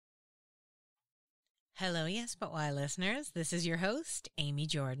Hello, Yes But Why listeners. This is your host, Amy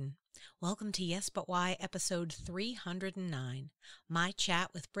Jordan. Welcome to Yes But Why episode 309, my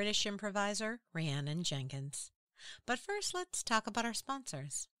chat with British improviser Rhiannon Jenkins. But first, let's talk about our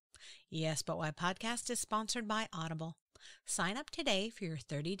sponsors. Yes But Why podcast is sponsored by Audible. Sign up today for your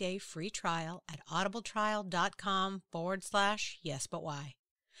 30-day free trial at audibletrial.com/yesbutwhy.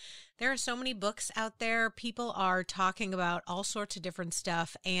 There are so many books out there. People are talking about all sorts of different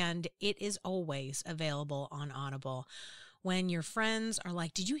stuff, and it is always available on Audible. When your friends are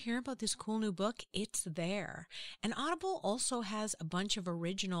like, did you hear about this cool new book? It's there. And Audible also has a bunch of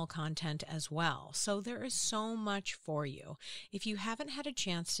original content as well. So there is so much for you. If you haven't had a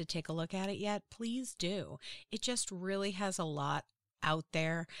chance to take a look at it yet, please do. It just really has a lot out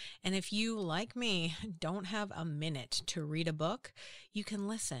there. And if you, like me, don't have a minute to read a book, you can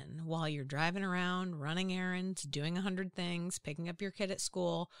listen while you're driving around, running errands, doing 100 things, picking up your kid at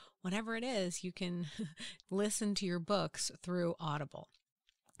school, whatever it is, you can listen to your books through Audible.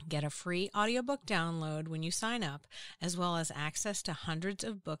 Get a free audiobook download when you sign up, as well as access to hundreds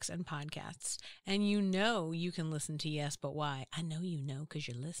of books and podcasts. And you know you can listen to Yes But Why. I know you know because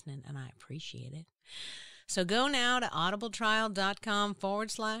you're listening, and I appreciate it. So go now to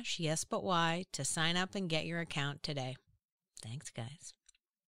audibletrial.com/yesbutwhy to sign up and get your account today. Thanks, guys.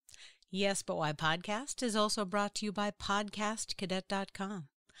 Yes But Why podcast is also brought to you by podcastcadet.com.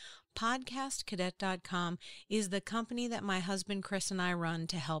 Podcastcadet.com is the company that my husband Chris and I run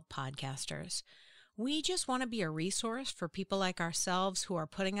to help podcasters. We just want to be a resource for people like ourselves who are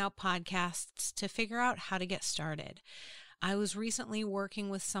putting out podcasts to figure out how to get started. I was recently working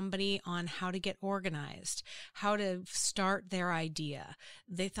with somebody on how to get organized, how to start their idea.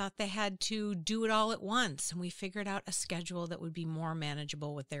 They thought they had to do it all at once, and we figured out a schedule that would be more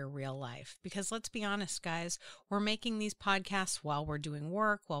manageable with their real life. Because let's be honest, guys, we're making these podcasts while we're doing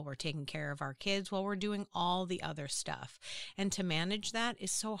work, while we're taking care of our kids, while we're doing all the other stuff. And to manage that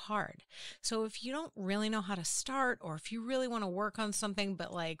is so hard. So if you don't really know how to start, or if you really want to work on something,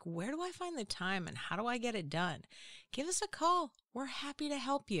 but like, where do I find the time and how do I get it done? Give us a call. We're happy to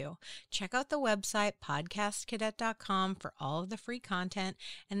help you. Check out the website, podcastcadet.com, for all of the free content.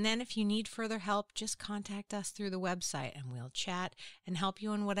 And then if you need further help, just contact us through the website and we'll chat and help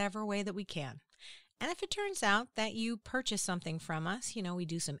you in whatever way that we can. And if it turns out that you purchase something from us, we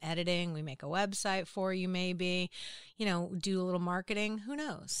do some editing, we make a website for you maybe, do a little marketing, who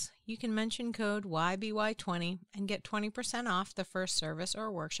knows? You can mention code YBY20 and get 20% off the first service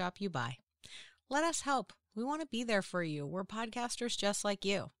or workshop you buy. Let us help. We want to be there for you. We're podcasters just like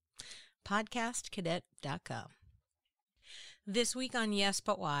you. Podcastcadet.com. This week on Yes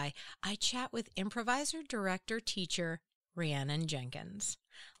But Why, I chat with improviser, director, teacher, Rhiannon Jenkins.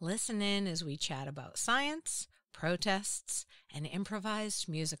 Listen in as we chat about science, protests, and improvised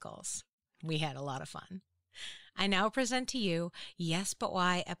musicals. We had a lot of fun. I now present to you Yes But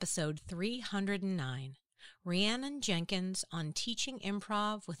Why episode 309. Rhiannon Jenkins on teaching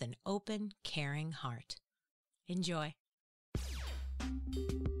improv with an open, caring heart. Enjoy.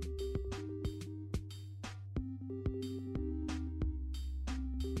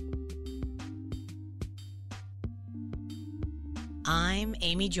 I'm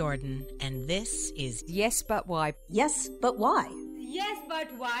Amy Jordan, and this is Yes But Why. Yes, but why? Yes,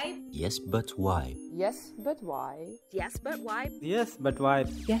 but why? Yes, but why? Yes, but why? Yes, but why? Yes, but why?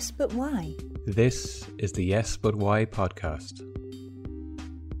 Yes, but why? This is the Yes But Why podcast.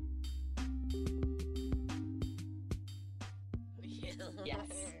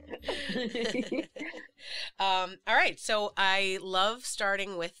 All right, so I love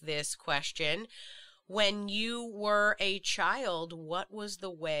starting with this question. When you were a child, what was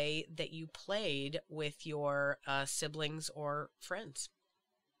the way that you played with your siblings or friends?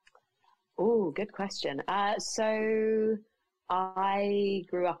 Oh, good question. So I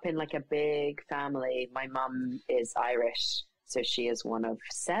grew up in like a big family. My mum is Irish, so she is one of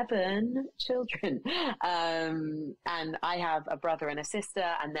 7 children. And I have a brother and a sister,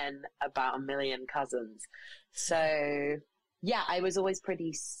 and then about 1 million cousins. So yeah, I was always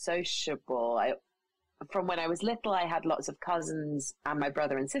pretty sociable. From when I was little, I had lots of cousins and my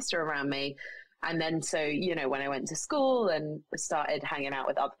brother and sister around me. And then, so, when I went to school and started hanging out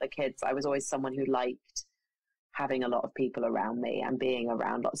with other kids, I was always someone who liked having a lot of people around me and being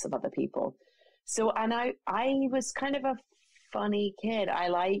around lots of other people. So, and I was kind of a funny kid.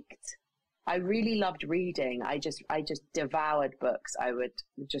 I really loved reading. I just devoured books. I would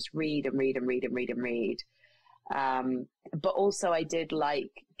just read and read and read and read and read. But also I did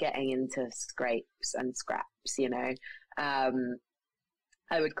like getting into scrapes and scraps,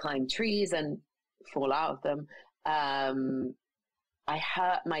 I would climb trees and fall out of them. I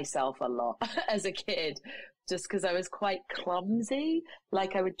hurt myself a lot as a kid just because I was quite clumsy.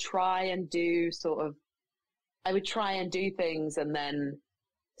 Like I would try and do things and then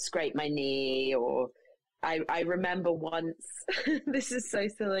scrape my knee, or I remember once, this is so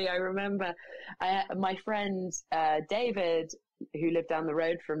silly. I remember my friend David, who lived down the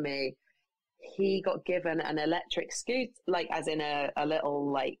road from me, he got given an electric scooter, like as in a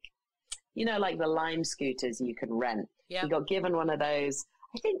little, like, you know, like the Lime scooters you can rent. Yep. He got given one of those.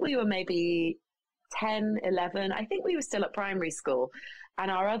 I think we were maybe 10, 11. I think we were still at primary school. And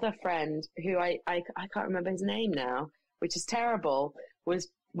our other friend, who I can't remember his name now, which is terrible, was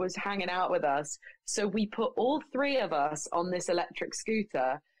hanging out with us. So we put all three of us on this electric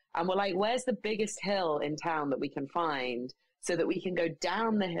scooter and we're like, where's the biggest hill in town that we can find so that we can go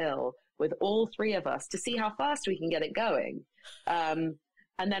down the hill with all three of us to see how fast we can get it going.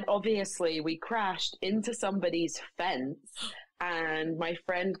 And then obviously we crashed into somebody's fence and my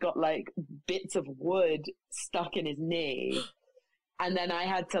friend got like bits of wood stuck in his knee. And then I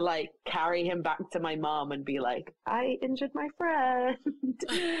had to like carry him back to my mom and be like, I injured my friend.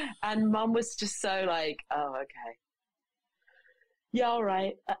 And mom was just so like, oh, okay. Yeah, all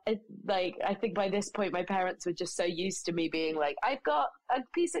right. I think by this point, my parents were just so used to me being like, I've got a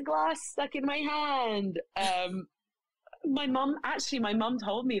piece of glass stuck in my hand. My mom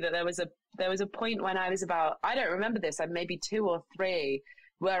told me that there was a point when I was about, I don't remember this, I'm maybe 2 or 3,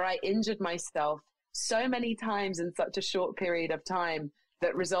 where I injured myself so many times in such a short period of time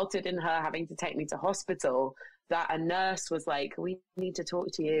that resulted in her having to take me to hospital, that a nurse was like, we need to talk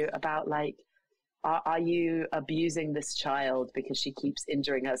to you about, like, are you abusing this child because she keeps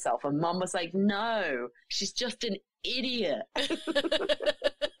injuring herself? And mom was like, no, she's just an idiot.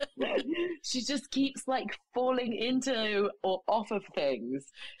 She just keeps like falling into or off of things.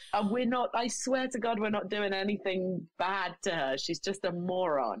 And I swear to God, we're not doing anything bad to her. She's just a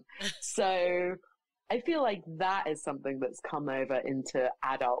moron. So I feel like that is something that's come over into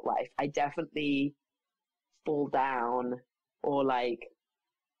adult life. I definitely fall down, or like,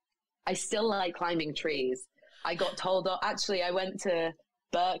 I still like climbing trees. I got told, actually, I went to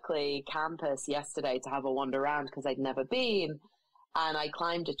Berkeley campus yesterday to have a wander around because I'd never been. And I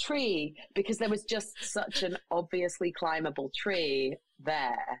climbed a tree because there was just such an obviously climbable tree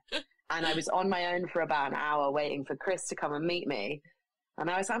there. And I was on my own for about an hour waiting for Chris to come and meet me. And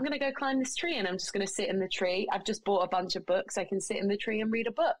I was like, I'm going to go climb this tree and I'm just going to sit in the tree. I've just bought a bunch of books. I can sit in the tree and read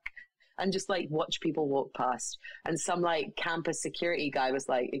a book and just like watch people walk past. And some like campus security guy was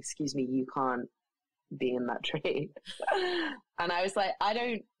like, excuse me, you can't be in that tree. And I was like, I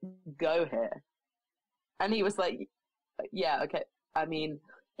don't go here. And he was like, yeah, okay. I mean,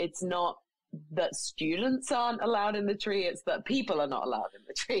 it's not that students aren't allowed in the tree, it's that people are not allowed in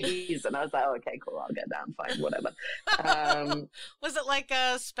the trees. And I was like, oh, okay, cool, I'll get down, fine, whatever. Was it like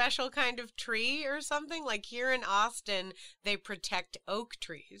a special kind of tree or something? Like here in Austin, they protect oak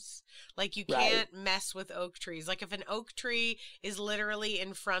trees. Like you can't mess with oak trees. Like if an oak tree is literally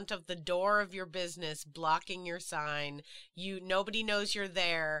in front of the door of your business, blocking your sign, nobody knows you're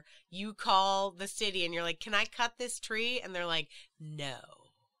there. You call the city and you're like, can I cut this tree? And they're like, no.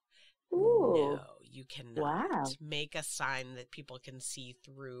 Ooh. No, you cannot make a sign that people can see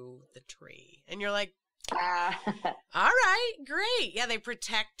through the tree. And you're like, all right, great. Yeah, they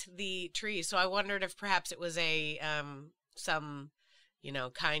protect the tree. So I wondered if perhaps it was some,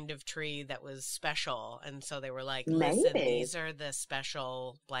 kind of tree that was special. And so they were like, listen, these are the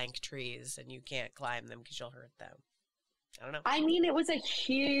special blank trees and you can't climb them because you'll hurt them. I don't know. I mean, it was a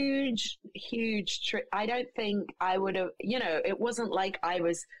huge, huge tree. I don't think I would have, it wasn't like I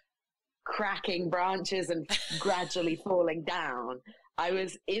was cracking branches and gradually falling down. I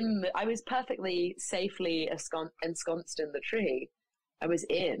was perfectly safely ensconced in the tree. I was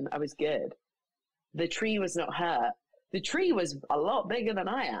good. The tree was not hurt. The tree was a lot bigger than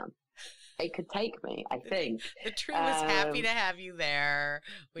I am. It could take me, I think. The tree was happy to have you there.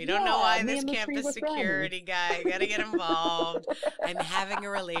 We don't know why this campus security guy got to get involved. I'm having a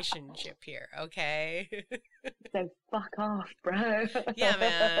relationship here, okay? So fuck off, bro. Yeah,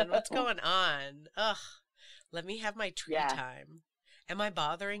 man. What's going on? Ugh. Let me have my tree time. Am I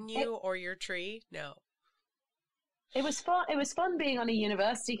bothering you or your tree? No. It was fun. It was fun being on a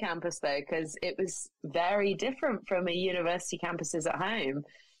university campus, though, because it was very different from a university campuses at home.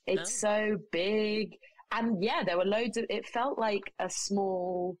 It's so big. And yeah, there were it felt like a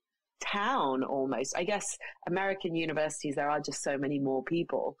small town almost. I guess American universities, there are just so many more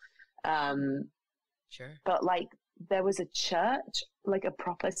people. Sure. But like there was a church, like a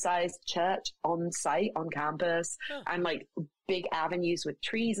proper sized church on site, on campus, and like big avenues with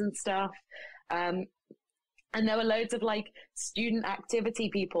trees and stuff. And And there were loads of like student activity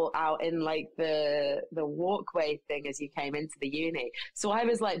people out in like the walkway thing as you came into the uni. So I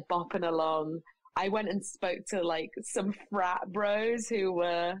was like bopping along. I went and spoke to like some frat bros who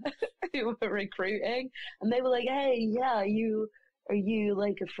were recruiting, and they were like, "Hey, yeah, are you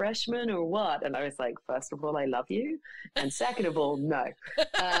like a freshman or what?" And I was like, first of all, I love you, and second of all, no.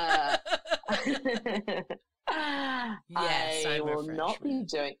 Yes, I will not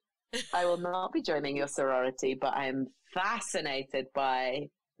be joining your sorority, but I am fascinated by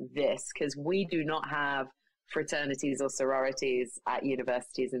this because we do not have fraternities or sororities at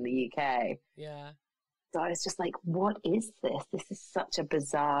universities in the UK. Yeah. So I was just like, what is this? This is such a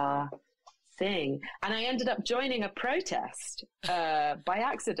bizarre thing. And I ended up joining a protest by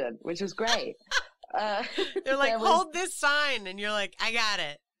accident, which was great. They're like, hold this sign. And you're like, I got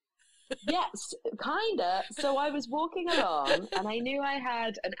it. Yes, kind of. So I was walking along and I knew I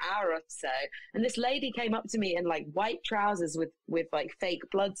had an hour or so. And this lady came up to me in like white trousers with like fake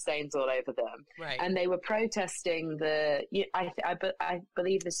blood stains all over them. Right. And they were protesting I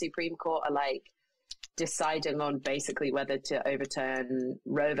believe the Supreme Court are like deciding on basically whether to overturn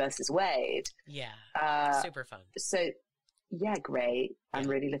Roe versus Wade. Yeah. Super fun. So yeah, great. I'm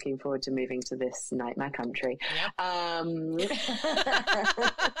really looking forward to moving to this nightmare country. Yep.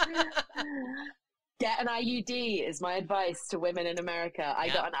 Get an IUD is my advice to women in America. I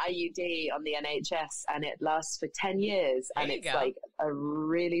got an IUD on the NHS and it lasts for 10 years. And it's like a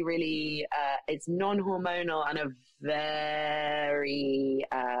really, really, it's non-hormonal and a very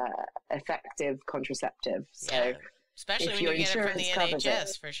effective contraceptive. So especially when you get it from the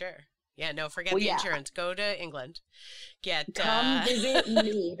NHS, for sure. Yeah, no, forget the insurance. Go to England. Come visit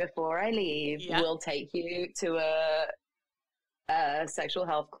me before I leave. We'll take you to a sexual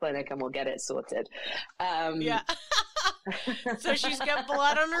health clinic and we'll get it sorted. So she's got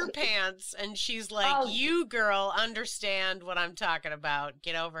blood on her pants and she's like, you girl understand what I'm talking about.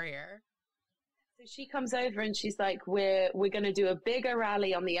 Get over here. So she comes over and she's like, we're going to do a bigger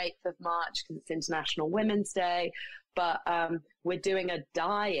rally on the 8th of March because it's International Women's Day. But we're doing a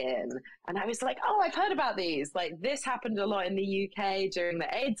die-in. And I was like, oh, I've heard about these. Like, this happened a lot in the UK during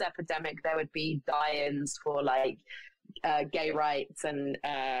the AIDS epidemic. There would be die-ins for, like, gay rights and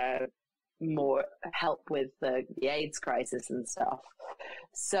more help with the AIDS crisis and stuff.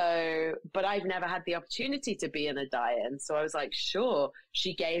 So, but I've never had the opportunity to be in a die-in. So I was like, sure.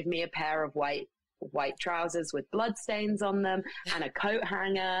 She gave me a pair of white trousers with blood stains on them and a coat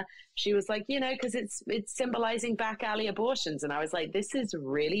hanger. She was like, because it's symbolizing back alley abortions. And I was like, this is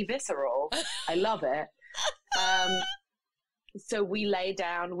really visceral. I love it. So we lay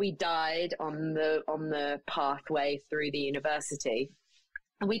down, we died on the pathway through the university.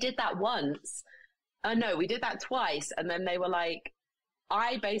 And we did that once. No, we did that twice. And then they were like,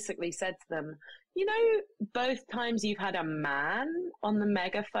 I basically said to them, both times you've had a man on the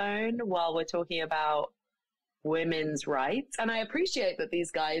megaphone while we're talking about women's rights. And I appreciate that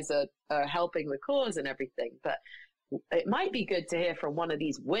these guys are helping the cause and everything, but it might be good to hear from one of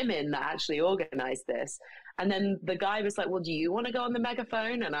these women that actually organized this. And then the guy was like, well, do you want to go on the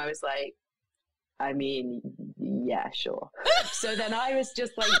megaphone? And I was like, I mean, yeah, sure. So then I was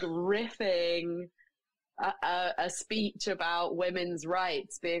just like riffing a speech about women's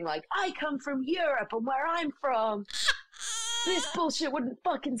rights, being like, I come from Europe and where I'm from, this bullshit wouldn't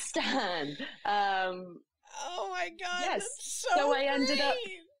fucking stand. Oh my God. Yes. So I ended up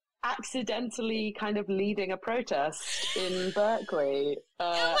accidentally kind of leading a protest in Berkeley.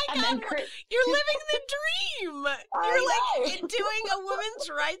 Oh my God, you're living the dream. You're like doing a women's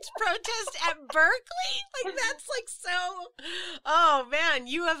rights protest at Berkeley. Like that's like so. Oh man,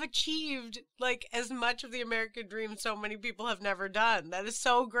 you have achieved like as much of the American dream so many people have never done. That is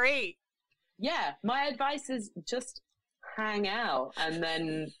so great. Yeah, my advice is just hang out, and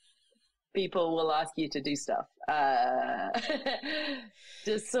then people will ask you to do stuff.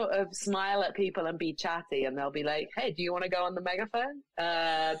 Just sort of smile at people and be chatty, and they'll be like, hey, do you want to go on the megaphone?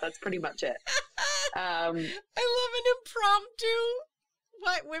 That's pretty much it. I love an impromptu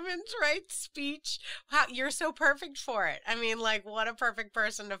women's rights speech. Wow, you're so perfect for it. I mean, like, what a perfect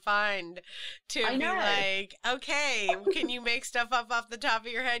person to find to be like, okay, can you make stuff up off the top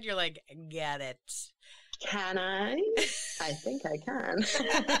of your head? You're like, get it. Can I? I think I can.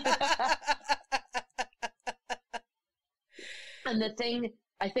 And the thing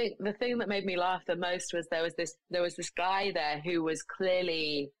that made me laugh the most was there was this guy there who was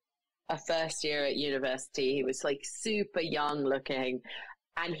clearly a first year at university. He was like super young looking,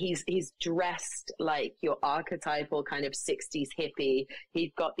 and he's dressed like your archetypal kind of 60s hippie.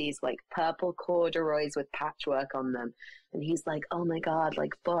 He'd got these like purple corduroys with patchwork on them, and he's like, oh my God,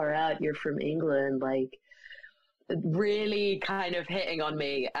 like far out, you're from England, like really kind of hitting on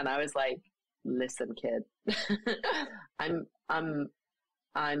me. And I was like, listen, kid, I'm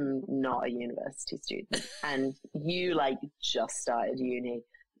not a university student, and you like just started uni.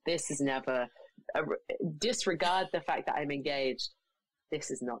 This is never disregard the fact that I'm engaged.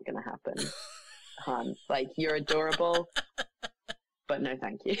 This is not going to happen, hon. Like, you're adorable, but no,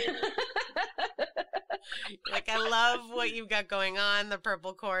 thank you. Like, I love what you've got going on. The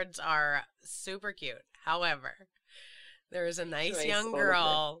purple cords are super cute. However, there is a nice young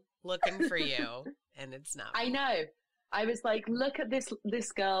girl looking for you, and it's not. I know. I was like, look at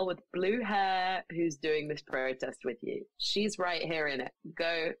this girl with blue hair who's doing this protest with you. She's right here in it.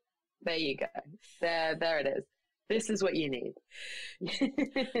 Go. There you go. There it is. This is what you need.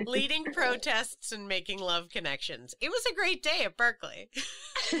 Leading protests and making love connections. It was a great day at Berkeley.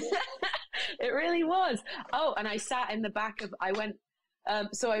 It really was. Oh, and I sat in the back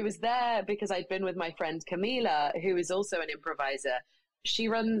so I was there because I'd been with my friend Camila, who is also an improviser. She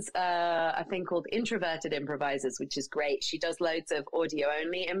runs a thing called Introverted Improvisers, which is great. She does loads of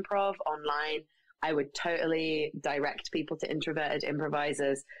audio-only improv online. I would totally direct people to Introverted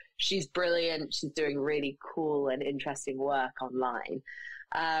Improvisers. She's brilliant. She's doing really cool and interesting work online.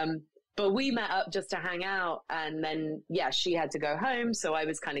 But we met up just to hang out. And then, she had to go home. So I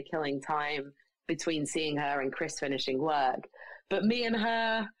was kind of killing time between seeing her and Chris finishing work. But me and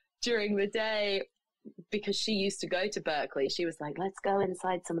her during the day, because she used to go to Berkeley, she was like, let's go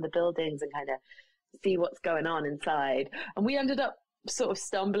inside some of the buildings and kind of see what's going on inside. And we ended up sort of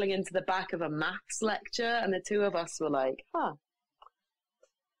stumbling into the back of a maths lecture, and the two of us were like,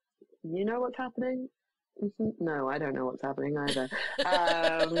 you know what's happening? No, I don't know what's happening either.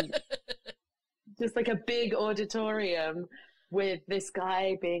 Just like a big auditorium with this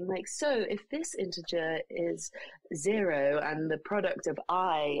guy being like, so if this integer is 0 and the product of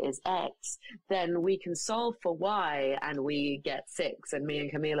I is X, then we can solve for Y and we get 6. And me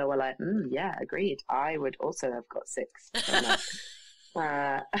and Camila were like, yeah, agreed. I would also have got 6.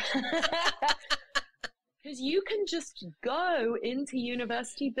 Because you can just go into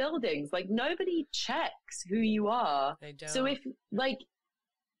university buildings. Like, nobody checks who you are. They don't. So if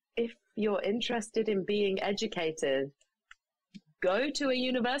you're interested in being educated, go to a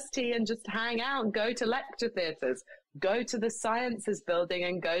university and just hang out and go to lecture theatres. Go to the sciences building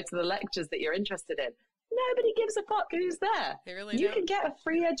and go to the lectures that you're interested in. Nobody gives a fuck who's there. They really You don't. can get a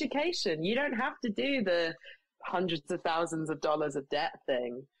free education. You don't have to do the hundreds of thousands of dollars of debt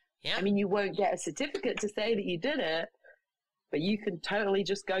thing. Yeah. I mean, you won't get a certificate to say that you did it, but you can totally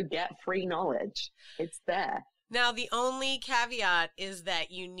just go get free knowledge. It's there. Now, the only caveat is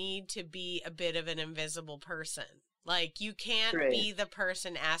that you need to be a bit of an invisible person. Like, you can't be the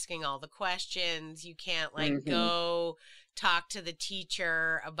person asking all the questions. You can't, like, go talk to the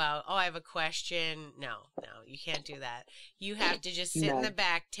teacher about, I have a question. No, you can't do that. You have to just sit in the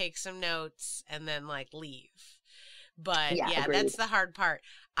back, take some notes, and then, like, leave. But, yeah, that's the hard part.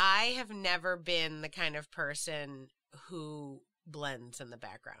 I have never been the kind of person who blends in the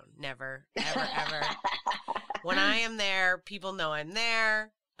background. Never, ever, ever. When I am there, people know I'm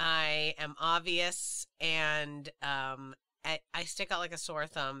there. I am obvious, and I stick out like a sore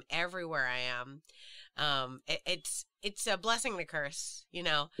thumb everywhere I am. It's a blessing and a curse, you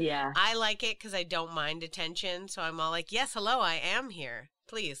know? Yeah. I like it because I don't mind attention, so I'm all like, yes, hello, I am here.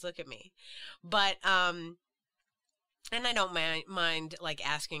 Please, look at me. But, and I don't mind like,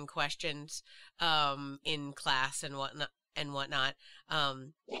 asking questions in class and whatnot.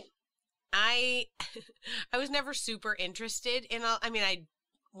 I was never super interested in I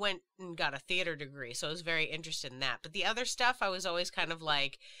went and got a theater degree, so I was very interested in that. But the other stuff, I was always kind of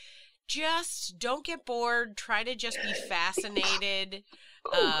like, just don't get bored. Try to just be fascinated.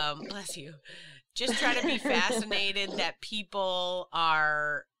 Bless you. Just try to be fascinated that people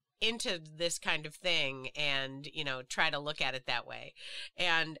are into this kind of thing and, you know, try to look at it that way.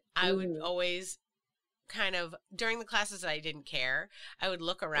 And I would always kind of, during the classes that I didn't care, I would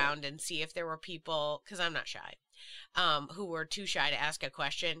look around and see if there were people, because I'm not shy, who were too shy to ask a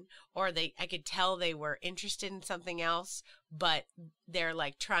question, or I could tell they were interested in something else, but they're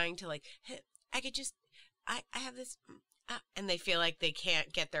like trying to like, hey, I have this, and they feel like they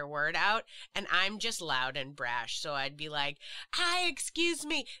can't get their word out, and I'm just loud and brash, so I'd be like, hi, excuse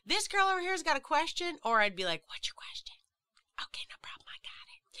me, this girl over here's got a question, or I'd be like, what's your question? Okay, no problem, I got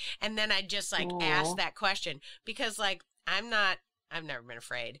it. And then I'd just like ask that question, because like, I'm not I've never been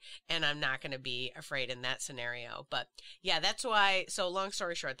afraid, and I'm not going to be afraid in that scenario. But yeah, that's why. So long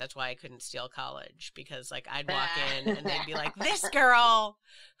story short, that's why I couldn't steal college, because like I'd walk in and they'd be like, "This girl,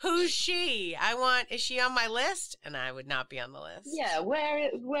 who's she? Is she on my list?" And I would not be on the list. Yeah,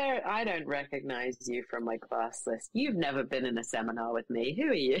 where I don't recognize you from my class list. You've never been in a seminar with me. Who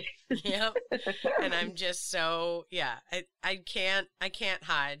are you? Yep. And I'm just so, yeah, I can't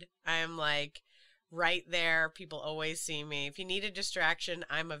hide. I'm like right there. People always see me. If you need a distraction,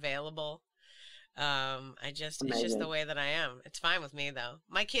 I'm available. It's just the way that I am. It's fine with me though.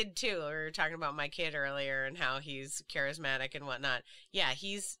 My kid too. We were talking about my kid earlier and how he's charismatic and whatnot. Yeah,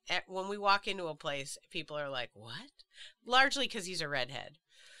 when we walk into a place, people are like, "What?" Largely because he's a redhead.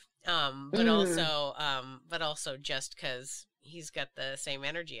 But also just because he's got the same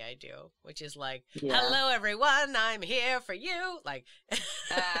energy I do, which is like, "Hello everyone, I'm here for you." Like,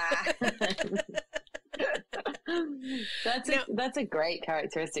 that's a great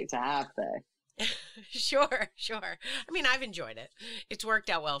characteristic to have, though. Sure. I mean, I've enjoyed it. It's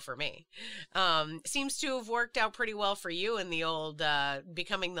worked out well for me. Seems to have worked out pretty well for you in the old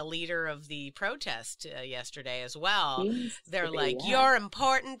becoming the leader of the protest yesterday as well. They're like, "You're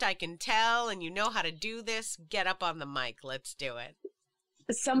important, I can tell, and you know how to do this. Get up on the mic. Let's do it."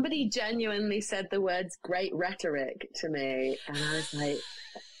 Somebody genuinely said the words "great rhetoric" to me, and I was like,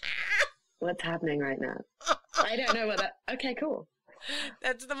 what's happening right now? I don't know what that... Okay, cool.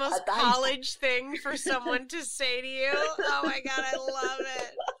 That's the most college thing for someone to say to you. Oh my God, I love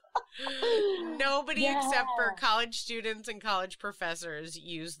it. Nobody except for college students and college professors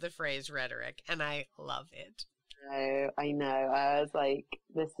use the phrase rhetoric, and I love it. I know. I was like,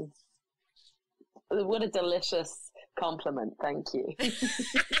 what a delicious compliment. Thank you.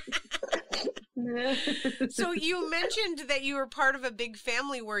 So you mentioned that you were part of a big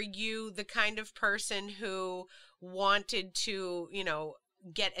family. Were you the kind of person who wanted to,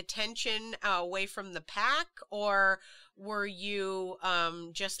 get attention away from the pack, or were you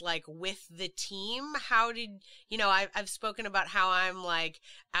just like with the team? How did, I've spoken about how I'm like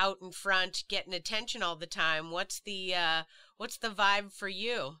out in front getting attention all the time. What's the vibe for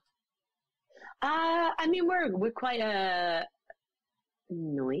you? I mean, we're quite a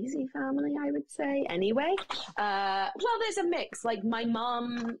noisy family, I would say, anyway. Well, there's a mix. Like, my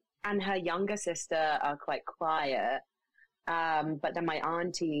mom and her younger sister are quite quiet, but then my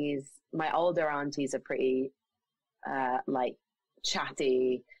older aunties are pretty like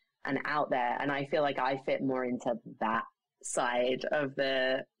chatty and out there, and I feel like I fit more into that side of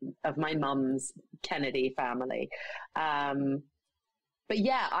my mum's Kennedy family. But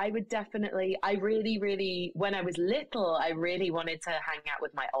yeah, I really, really, when I was little, I really wanted to hang out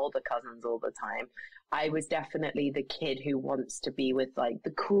with my older cousins all the time. I was definitely the kid who wants to be with like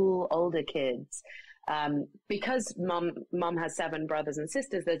the cool older kids. Because mom has 7 brothers and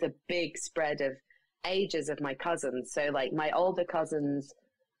sisters, there's a big spread of ages of my cousins. So like my older cousins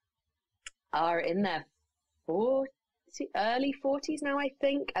are in their early 40s now, I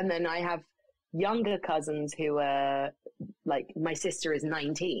think. And then I have younger cousins who are like, my sister is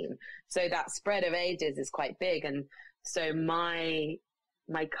 19, so that spread of ages is quite big. And so my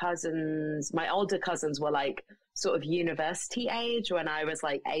older cousins were like sort of university age when I was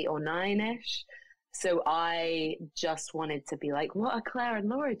like 8 or 9ish. So I just wanted to be like, what are Claire and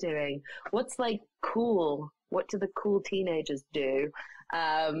Laura doing? What's like cool? What do the cool teenagers do?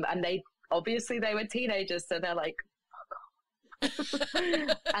 And they were teenagers, so they're like,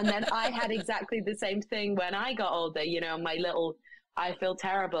 and then I had exactly the same thing when I got older. I feel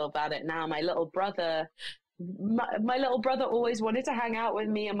terrible about it now. My little brother always wanted to hang out with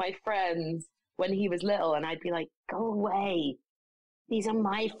me and my friends when he was little, and I'd be like, "Go away! These are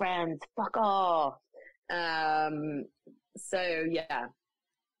my friends. Fuck off!" So yeah,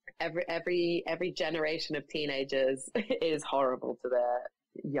 every generation of teenagers is horrible to their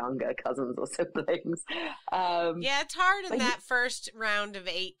younger cousins or siblings. Yeah, it's hard in that first round of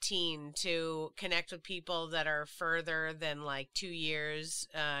 18 to connect with people that are further than like 2 years,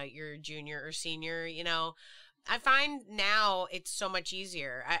 your junior or senior. I find now it's so much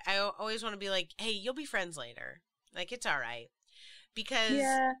easier. I always want to be like, "Hey, you'll be friends later. Like, it's all right." Because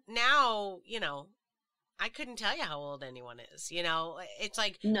now, I couldn't tell you how old anyone is. It's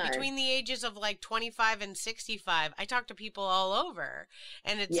like between the ages of like 25 and 65, I talk to people all over,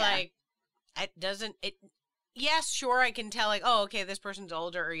 and it's like, yes, sure, I can tell like, oh, okay, this person's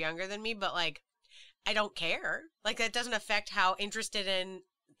older or younger than me, but like, I don't care. Like, that doesn't affect how interested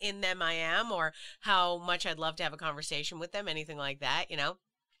in them I am, or how much I'd love to have a conversation with them, anything like that,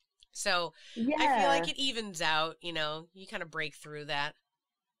 So I feel like it evens out, you kind of break through that.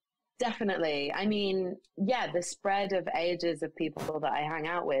 Definitely. I mean, yeah, the spread of ages of people that I hang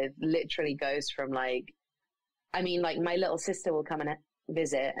out with literally goes from like, I mean, like my little sister will come and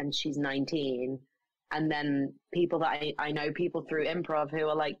visit and she's 19. And then people that I know people through improv who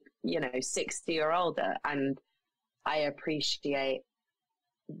are like, 60 or older. And I appreciate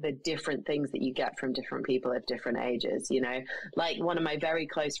the different things that you get from different people of different ages, like one of my very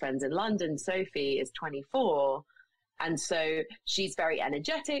close friends in London, Sophie, is 24. And so she's very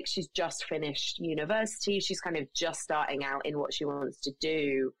energetic. She's just finished university. She's kind of just starting out in what she wants to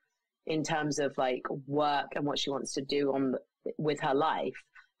do in terms of like work and what she wants to do with her life.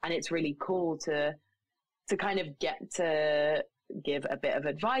 And it's really cool to kind of get to give a bit of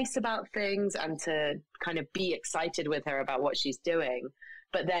advice about things and to kind of be excited with her about what she's doing.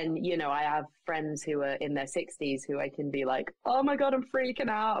 But then, I have friends who are in their 60s who I can be like, oh my God, I'm freaking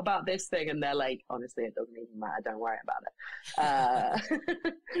out about this thing. And they're like, honestly, it doesn't even matter. Don't worry about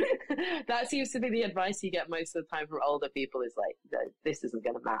it. That seems to be the advice you get most of the time from older people is like, this isn't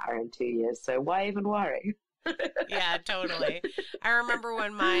going to matter in 2 years. So why even worry? Yeah, totally. I remember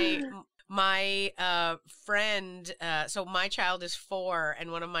when my friend, so my child is 4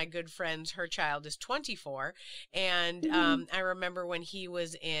 and one of my good friends, her child is 24. And I remember when he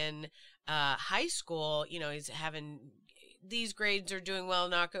was in high school, he's having these grades are doing well,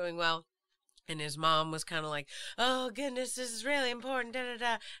 not going well. And his mom was kind of like, oh, goodness, this is really important, da, da,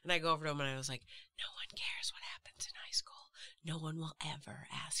 da. And I go over to him and I was like, no one cares what happens in high school. No one will ever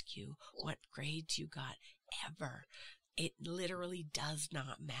ask you what grades you got, ever. It literally does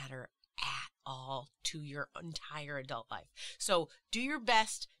not matter at all to your entire adult life. So do your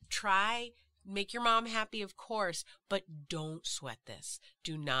best, make your mom happy, of course, but don't sweat this.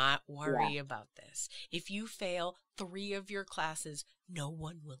 Do not worry about this. If you fail 3 of your classes, no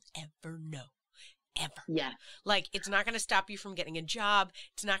one will ever know. Ever. Yeah. Like, it's not going to stop you from getting a job.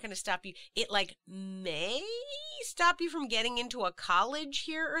 It's not going to stop you. It like may stop you from getting into a college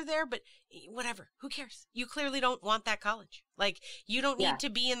here or there, but whatever. Who cares? You clearly don't want that college. Like, you don't need to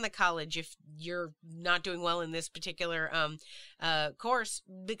be in the college if you're not doing well in this particular course,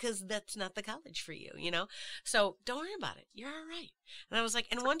 because that's not the college for you, So don't worry about it. You're all right. And I was like,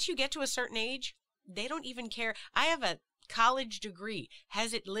 and once you get to a certain age, they don't even care. I have a college degree.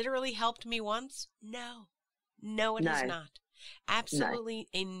 Has it literally helped me once? No, it has not. Absolutely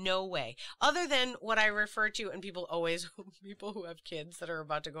in no way. Other than what I refer to, and people who have kids that are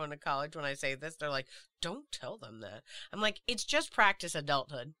about to go into college, when I say this, they're like, don't tell them that. I'm like, it's just practice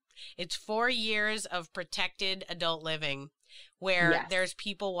adulthood. It's 4 years of protected adult living where there's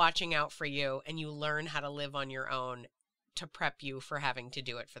people watching out for you and you learn how to live on your own to prep you for having to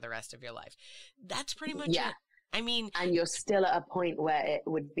do it for the rest of your life. That's pretty much it. I mean, and you're still at a point where it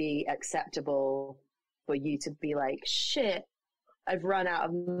would be acceptable for you to be like, shit, I've run out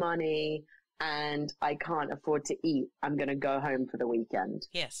of money and I can't afford to eat. I'm going to go home for the weekend.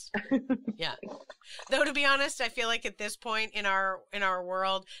 Yes. Yeah. Though, to be honest, I feel like at this point in our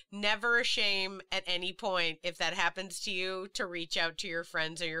world, never a shame at any point, if that happens to you, to reach out to your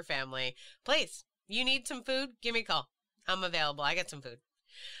friends or your family. Please, you need some food? Give me a call. I'm available. I got some food.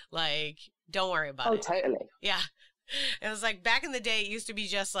 Like, don't worry about it. Oh, totally. Yeah. It was like back in the day, it used to be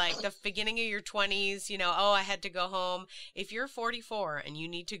just like the beginning of your 20s, I had to go home. If you're 44 and you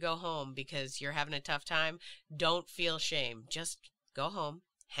need to go home because you're having a tough time, don't feel shame. Just go home,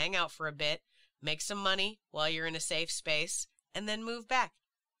 hang out for a bit, make some money while you're in a safe space, and then move back.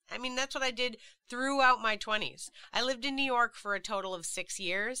 I mean, that's what I did throughout my 20s. I lived in New York for a total of 6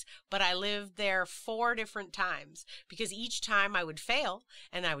 years, but I lived there 4 different times because each time I would fail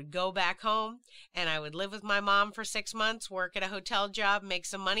and I would go back home and I would live with my mom for 6 months, work at a hotel job, make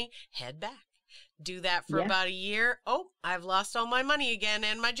some money, head back. Do that for about a year. Oh, I've lost all my money again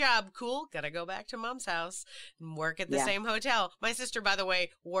and my job. Cool. Got to go back to mom's house and work at the same hotel. My sister, by the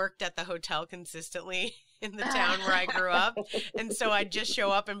way, worked at the hotel consistently in the town where I grew up. And so I'd just show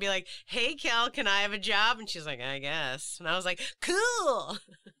up and be like, hey, Kel, can I have a job? And she's like, I guess. And I was like, cool.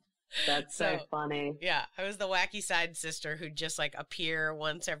 That's so funny. Yeah. I was the wacky side sister who'd just like appear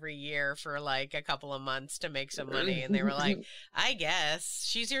once every year for like a couple of months to make some money. And they were like, I guess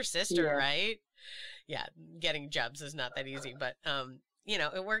she's your sister, right? Yeah. Getting jobs is not that easy, but,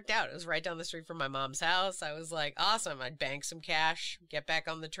 it worked out. It was right down the street from my mom's house. I was like, awesome. I'd bank some cash, get back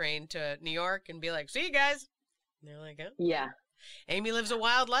on the train to New York and be like, see you guys. And they're like, oh. Yeah. Amy lives a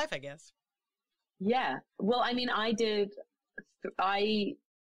wild life, I guess. Yeah. Well, I mean,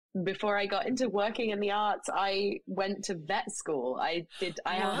 before I got into working in the arts, I went to vet school. I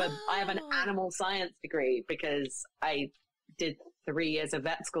have an animal science degree because I did 3 years of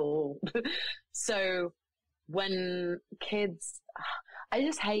vet school. So when kids, I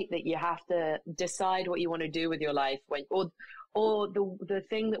just hate that you have to decide what you want to do with your life when, or the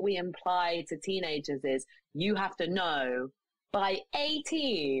thing that we imply to teenagers is you have to know by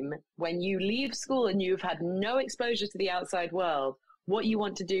 18, when you leave school and you've had no exposure to the outside world, what you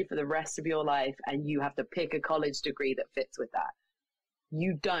want to do for the rest of your life, and you have to pick a college degree that fits with that.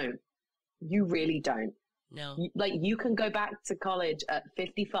 You don't. You really don't. No. You can go back to college at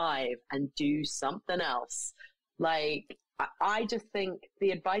 55 and do something else. Like, I just think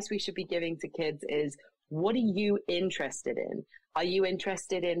the advice we should be giving to kids is, what are you interested in? Are you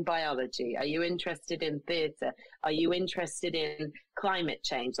interested in biology? Are you interested in theatre? Are you interested in climate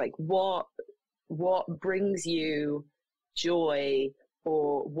change? Like, what brings you joy,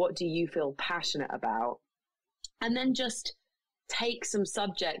 or what do you feel passionate about? And then just take some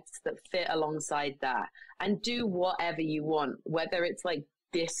subjects that fit alongside that and do whatever you want, whether it's like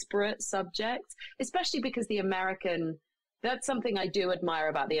disparate subjects, especially because that's something I do admire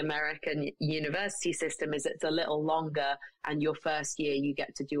about the American university system, is it's a little longer, and your first year you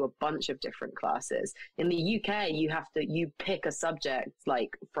get to do a bunch of different classes. In the UK, you pick a subject,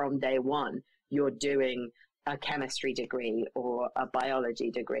 like from day one, you're doing a chemistry degree or a biology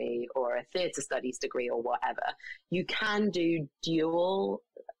degree or a theatre studies degree or whatever. You can do dual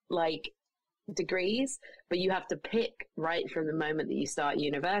degrees, but you have to pick right from the moment that you start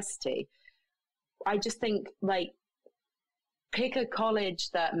university. I just think pick a college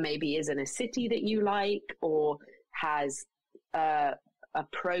that maybe is in a city that you like, or has a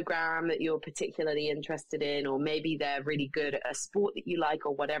program that you're particularly interested in, or maybe they're really good at a sport that you like,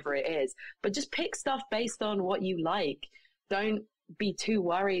 or whatever it is. But just pick stuff based on what you like. Don't be too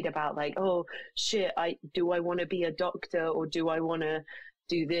worried about oh shit, do I want to be a doctor, or do I want to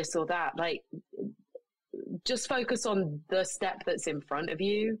do this or that? Just focus on the step that's in front of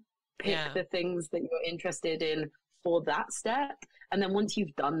you. Pick the things that you're interested in for that step. And then once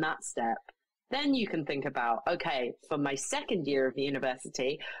you've done that step, then you can think about, okay, for my second year of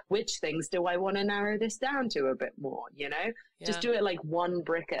university, which things do I want to narrow this down to a bit more, Just do it one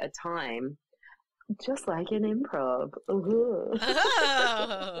brick at a time, just like in improv. Oh.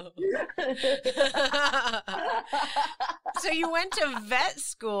 So you went to vet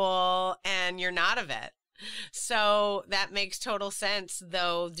school and you're not a vet. So that makes total sense,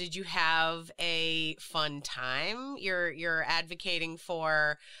 though. Did you have a fun time? You're advocating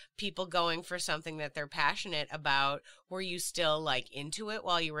for people going for something that they're passionate about. Were you still into it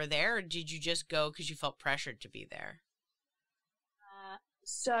while you were there, or did you just go because you felt pressured to be there?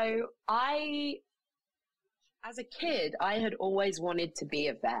 So as a kid, I had always wanted to be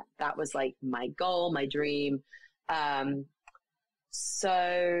a vet. That was my goal, my dream.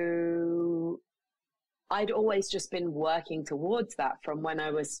 So I'd always just been working towards that from when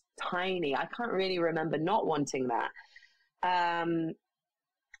I was tiny. I can't really remember not wanting that.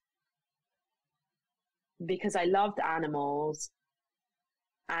 Because I loved animals,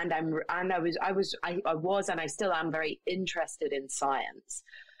 and I was and I still am very interested in science.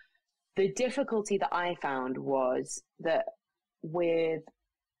 The difficulty that I found was that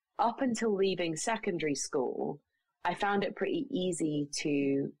up until leaving secondary school, I found it pretty easy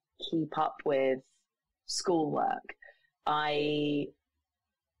to keep up with schoolwork. I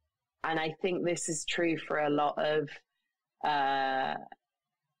think this is true for a lot of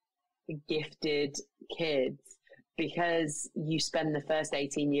gifted kids, because you spend the first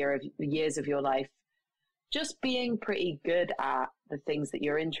 18 years of your life just being pretty good at the things that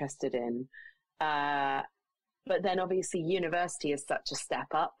you're interested in. But then obviously university is such a step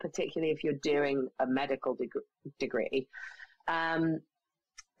up, particularly if you're doing a medical degree.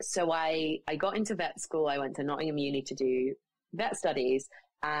 So I got into vet school. I went to Nottingham Uni to do vet studies,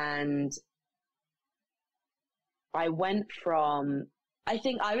 and I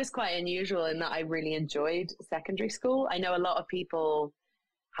think I was quite unusual in that I really enjoyed secondary school. I know a lot of people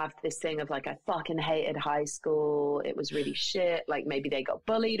have this thing of I fucking hated high school. It was really shit. Maybe they got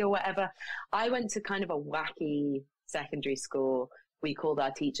bullied or whatever. I went to kind of a wacky secondary school. We called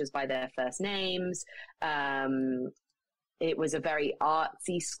our teachers by their first names. It was a very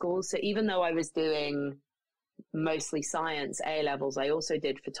artsy school. So even though I was doing mostly science A-levels, I also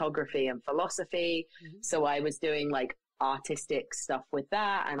did photography and philosophy. Mm-hmm. So I was doing artistic stuff with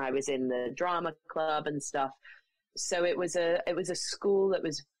that, and I was in the drama club and stuff. So it was a school that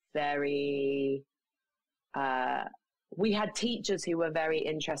was very, we had teachers who were very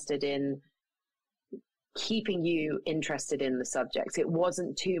interested in keeping you interested in the subjects. It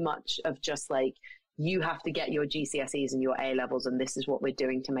wasn't too much of just you have to get your GCSEs and your A-levels, and this is what we're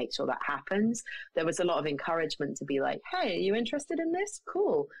doing to make sure that happens. There was a lot of encouragement to be hey, are you interested in this?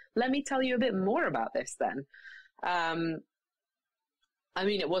 Cool. Let me tell you a bit more about this then. I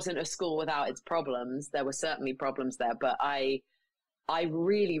mean, it wasn't a school without its problems. There were certainly problems there, but I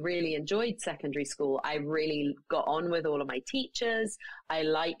really, really enjoyed secondary school. I really got on with all of my teachers. I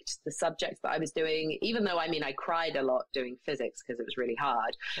liked the subjects that I was doing, even though, I mean, I cried a lot doing physics because it was really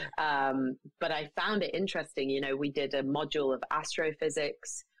hard. But I found it interesting. You know, we did a module of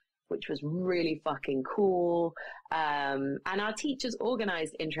astrophysics, which was really fucking cool. And our teachers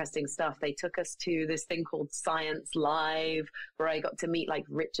organized interesting stuff. They took us to this thing called Science Live, where I got to meet like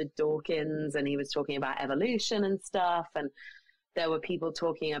Richard Dawkins, and he was talking about evolution and stuff. And there were people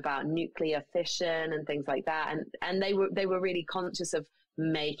talking about nuclear fission and things like that. And they were really conscious of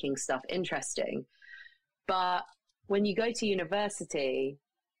making stuff interesting. But when you go to university,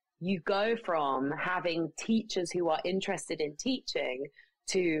 you go from having teachers who are interested in teaching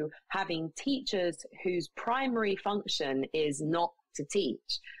to having teachers whose primary function is not to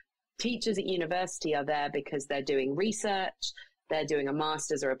teach. Teachers at university are there because they're doing research, they're doing a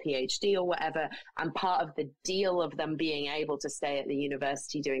master's or a PhD or whatever, and part of the deal of them being able to stay at the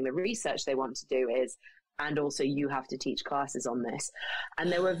university doing the research they want to do is, and also you have to teach classes on this.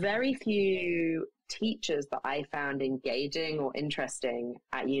 And there were very few teachers that I found engaging or interesting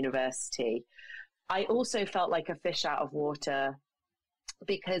at university. I also felt like a fish out of water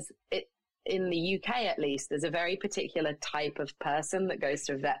because in the UK, at least, there's a very particular type of person that goes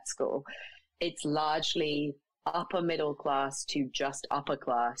to vet school. It's largely upper middle class to just upper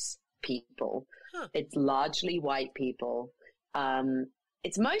class people. It's largely white people.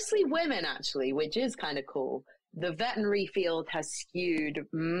 It's mostly women, actually, which is kind of cool. The veterinary field has skewed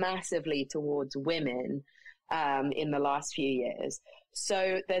massively towards women in the last few years.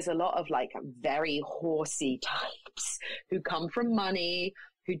 So there's a lot of like very horsey types who come from money,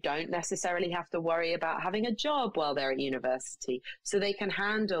 who don't necessarily have to worry about having a job while they're at university. So they can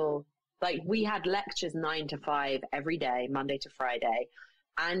handle, like, we had lectures 9 to 5 every day, Monday to Friday.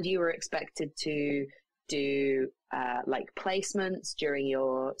 And you were expected to do like placements during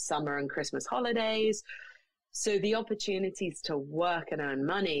your summer and Christmas holidays. So the opportunities to work and earn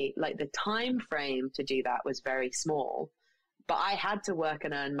money, like the time frame to do that was very small. But I had to work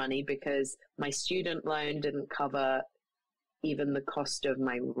and earn money because my student loan didn't cover even the cost of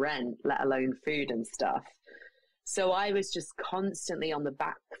my rent, let alone food and stuff. So I was just constantly on the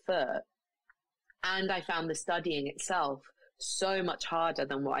back foot. And I found the studying itself so much harder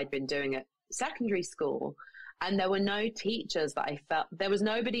than what I'd been doing at secondary school. And there were no teachers that there was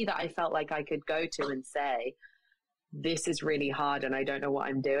nobody that I felt like I could go to and say, this is really hard and I don't know what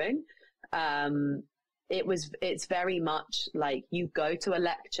I'm doing. It's very much like you go to a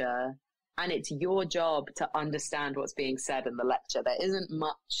lecture and it's your job to understand what's being said in the lecture. There isn't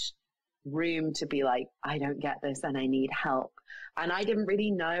much room to be like, I don't get this and I need help. And I didn't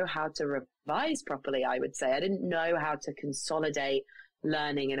really know how to revise properly, I would say. I didn't know how to consolidate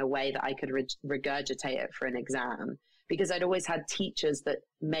learning in a way that I could regurgitate it for an exam, because I'd always had teachers that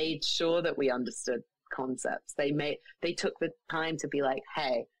made sure that we understood concepts. They took the time to be like,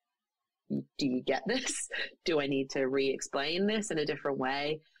 hey, do you get this? Do I need to re-explain this in a different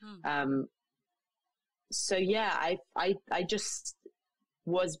way? So yeah, I just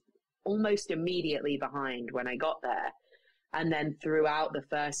was almost immediately behind when I got there. And then throughout the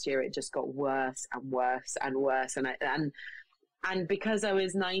first year, it just got worse and worse and worse. And because I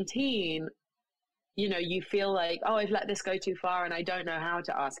was 19, you know, you feel like, oh, I've let this go too far and I don't know how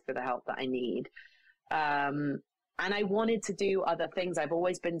to ask for the help that I need. And I wanted to do other things. I've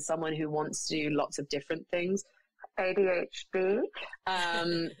always been someone who wants to do lots of different things. ADHD.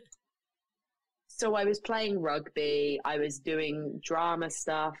 So I was playing rugby. I was doing drama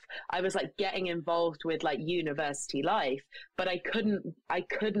stuff. I was like getting involved with like university life, but I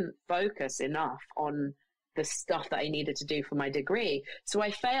couldn't focus enough on the stuff that I needed to do for my degree. So I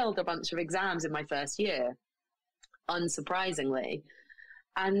failed a bunch of exams in my first year, unsurprisingly.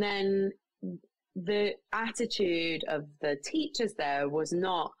 And then the attitude of the teachers there was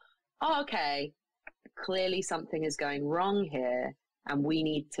not, oh, okay, clearly something is going wrong here and we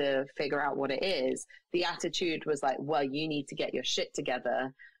need to figure out what it is. The attitude was like, well, you need to get your shit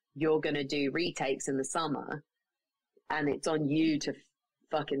together. You're going to do retakes in the summer and it's on you to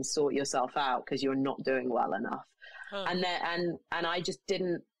fucking sort yourself out because you're not doing well enough. And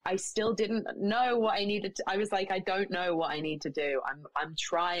I still didn't know what I needed to. I was like, I don't know what I need to do. I'm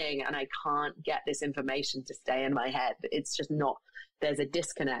trying and I can't get this information to stay in my head. It's just not, there's a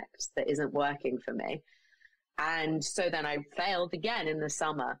disconnect that isn't working for me. And so then I failed again in the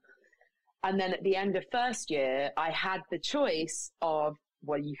summer. And then at the end of first year, I had the choice of,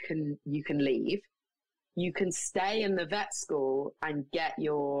 well, you can leave you can stay in the vet school and get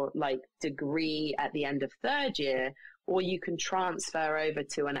your like degree at the end of third year, or you can transfer over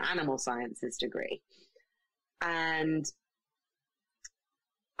to an animal sciences degree. And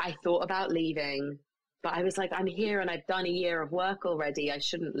I thought about leaving, but I was like, I'm here and I've done a year of work already. I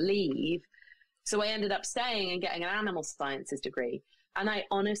shouldn't leave. So I ended up staying and getting an animal sciences degree. And I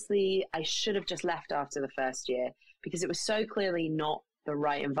should have just left after the first year because it was so clearly not the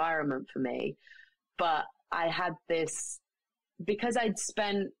right environment for me. But I had this, because I'd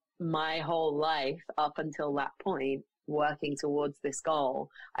spent my whole life up until that point working towards this goal,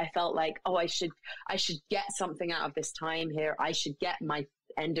 I felt like, oh, I should get something out of this time here. I should get my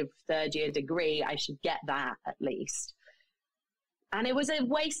end of third year degree. I should get that at least. And it was a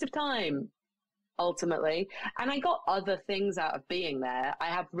waste of time, ultimately. And I got other things out of being there. I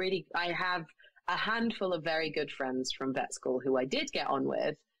have a handful of very good friends from vet school who I did get on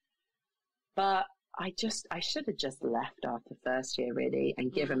with, but I should have just left after first year, really,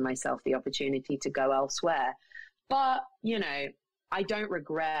 and given myself the opportunity to go elsewhere. But, you know, I don't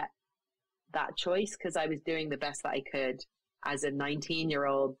regret that choice because I was doing the best that I could as a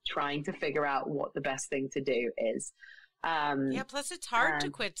 19-year-old trying to figure out what the best thing to do is. Yeah, plus it's hard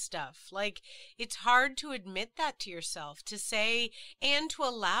to quit stuff. Like, it's hard to admit that to yourself, to say, and to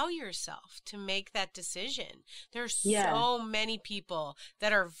allow yourself to make that decision. There's so many people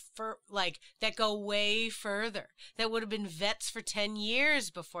that are that go way further, that would have been vets for 10 years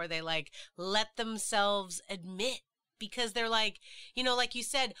before they like let themselves admit, because they're like, you know, like you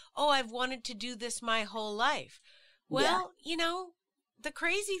said, oh, I've wanted to do this my whole life. Well, you know, the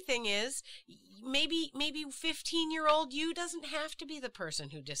crazy thing is maybe 15-year-old you doesn't have to be the person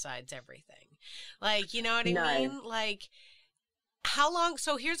who decides everything. Like, you know what I mean? Like, how long?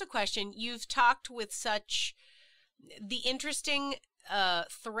 So here's a question. You've talked with such the interesting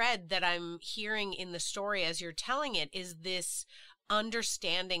thread that I'm hearing in the story as you're telling it is this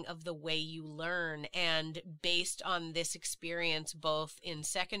understanding of the way you learn, and based on this experience both in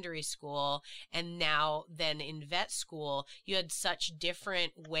secondary school and now then in vet school, you had such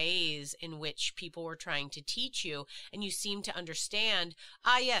different ways in which people were trying to teach you, and you seem to understand,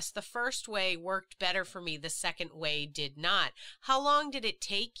 yes, the first way worked better for me, the second way did not. How long did it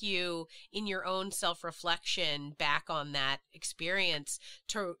take you in your own self-reflection back on that experience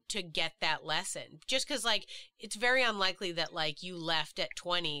to get that lesson? Just because, like, it's very unlikely that, like, you left at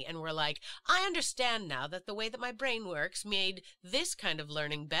 20 and were like, I understand now that the way that my brain works made this kind of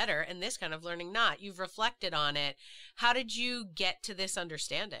learning better and this kind of learning not. You've reflected on it. How did you get to this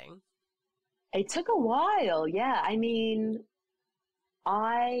understanding? It took a while. Yeah. I mean,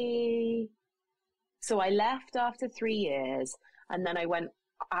 I left after 3 years, and then I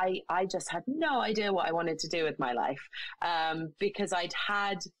just had no idea what I wanted to do with my life, because I'd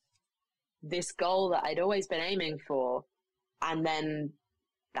had this goal that I'd always been aiming for, and then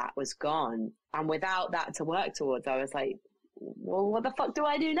that was gone. And without that to work towards, I was like, well, what the fuck do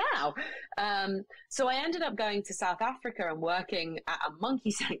I do now? So I ended up going to South Africa and working at a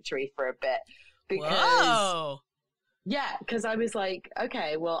monkey sanctuary for a bit. Because I was like,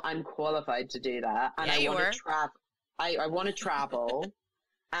 okay, well, I'm qualified to do that. And I want to travel. I want to travel.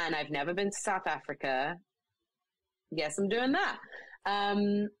 And I've never been to South Africa. Yes, I'm doing that.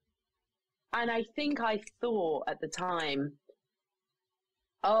 And I think I thought at the time,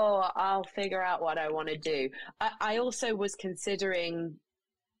 oh, I'll figure out what I want to do. I also was considering,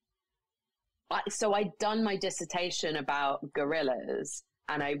 so I'd done my dissertation about gorillas,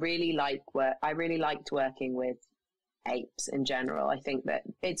 and I really liked working with apes in general. I think that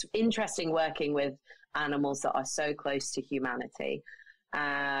it's interesting working with animals that are so close to humanity.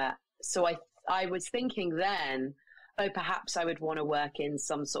 So I was thinking then, oh, perhaps I would want to work in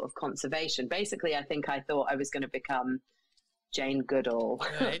some sort of conservation. Basically, I think I thought I was going to become Jane Goodall,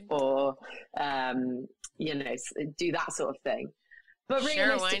 right. Or, do that sort of thing. But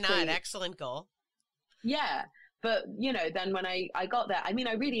sure, why not? Excellent goal. Yeah. But, then when I got there, I mean,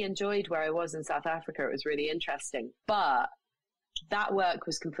 I really enjoyed where I was in South Africa. It was really interesting. But that work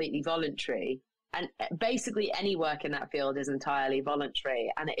was completely voluntary. And basically any work in that field is entirely voluntary.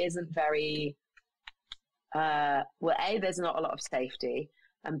 And it isn't very, A, there's not a lot of safety.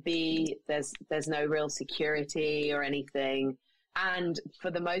 And B, there's no real security or anything. And for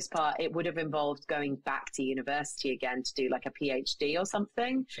the most part, it would have involved going back to university again to do like a PhD or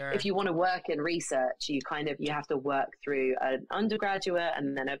something. Sure. If you want to work in research, you have to work through an undergraduate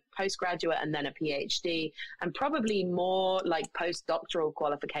and then a postgraduate and then a PhD, and probably more like postdoctoral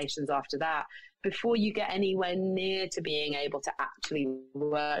qualifications after that before you get anywhere near to being able to actually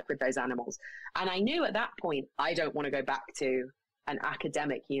work with those animals. And I knew at that point, I don't want to go back to an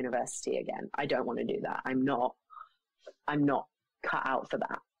academic university again. I don't want to do that. I'm not cut out for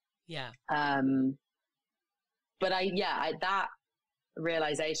that. Yeah. But that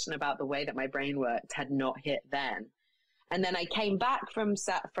realization about the way that my brain worked had not hit then. And then I came back from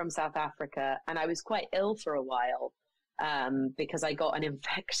South Africa, and I was quite ill for a while because I got an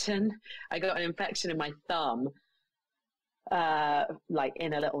infection. I got an infection in my thumb, like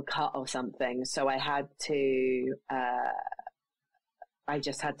in a little cut or something. So I had to, I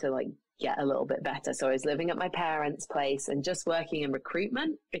just had to like get a little bit better. So I was living at my parents' place and just working in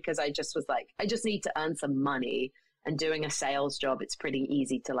recruitment because I just was like, I just need to earn some money, and doing a sales job, it's pretty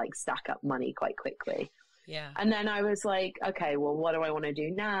easy to like stack up money quite quickly. Yeah. And then I was like, okay, well, what do I want to do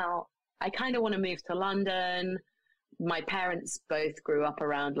now? I kind of want to move to London. My parents both grew up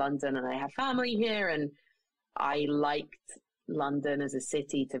around London, and I have family here, and I liked London as a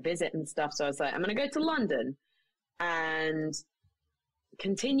city to visit and stuff. So I was like, I'm going to go to London, and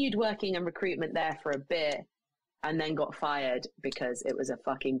continued working in recruitment there for a bit, and then got fired because it was a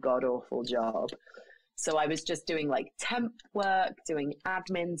fucking god awful job. So I was just doing like temp work, doing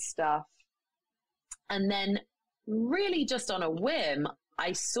admin stuff. And then really just on a whim,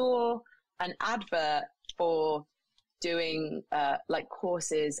 I saw an advert for doing like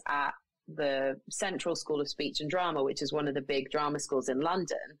courses at the Central School of Speech and Drama, which is one of the big drama schools in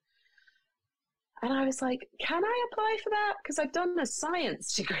London. And I was like, can I apply for that? Because I've done a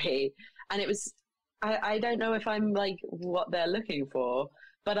science degree. And it was, I don't know if I'm like what they're looking for,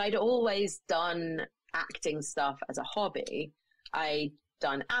 but I'd always done acting stuff as a hobby. I'd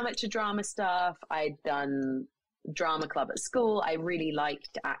done amateur drama stuff. I'd done drama club at school. I really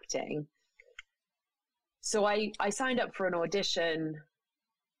liked acting. So I signed up for an audition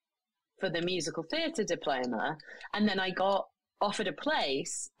for the musical theatre diploma, and then I got offered a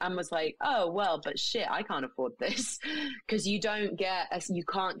place and was like, oh, well, but shit, I can't afford this, because you can't get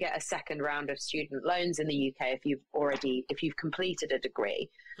a second round of student loans in the UK if you've completed a degree.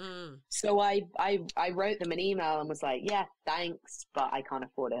 So I wrote them an email and was like, yeah, thanks, but I can't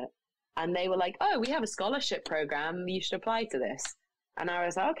afford it. And they were like, oh, we have a scholarship program, you should apply to this. And I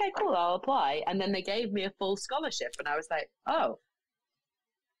was like, okay, cool, I'll apply. And then they gave me a full scholarship, and I was like, oh,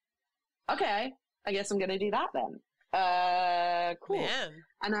 okay, I guess I'm going to do that then. Cool. Man.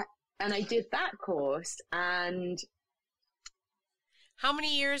 And I did that course. And how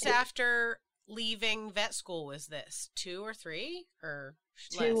many years after leaving vet school was this? 2 or 3 or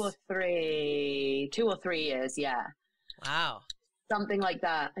less? 2 or 3 years. Yeah. Wow. Something like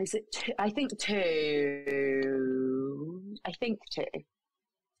that. Is it I think 2. I think 2.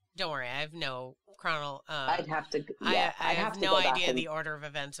 Don't worry, I have no I'd have to. Yeah, I have no idea the order of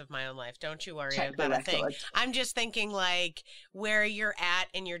events of my own life. Don't you worry about a thing. I'm just thinking like where you're at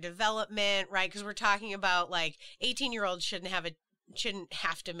in your development, right? Because we're talking about like 18-year-olds shouldn't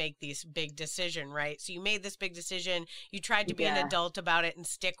have to make these big decision, right? So you made this big decision. You tried to be an adult about it and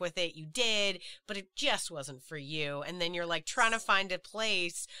stick with it. You did, but it just wasn't for you. And then you're like trying to find a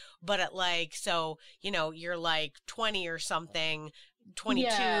place, but at like, so, you know, you're like 20 or something, 22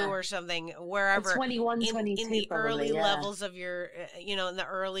 or something, wherever, 21, 22, in the probably, early levels of your, you know, in the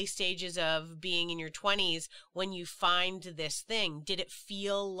early stages of being in your 20s, when you find this thing, did it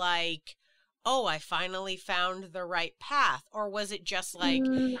feel like, oh, I finally found the right path? Or was it just like,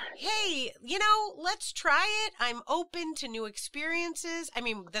 hey, you know, let's try it. I'm open to new experiences. I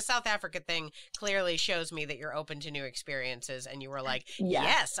mean, the South Africa thing clearly shows me that you're open to new experiences, and you were like,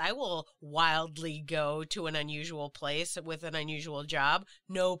 yes, I will wildly go to an unusual place with an unusual job.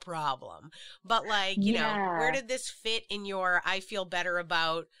 No problem. But like, you know, where did this fit in your, I feel better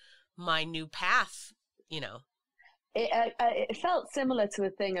about my new path, you know? It felt similar to the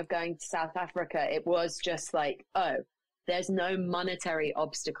thing of going to South Africa. It was just like, oh, there's no monetary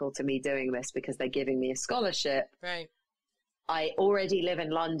obstacle to me doing this because they're giving me a scholarship. Right. I already live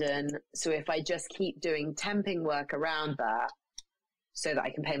in London, so if I just keep doing temping work around that so that I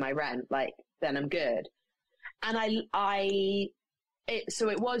can pay my rent, like, then I'm good. And so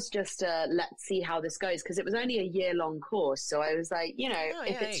it was just let's see how this goes, because it was only a year-long course. So I was like, you know,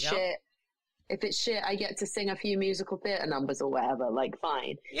 if it's shit, I get to sing a few musical theatre numbers or whatever, like,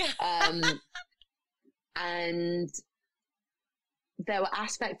 fine. Yeah. And there were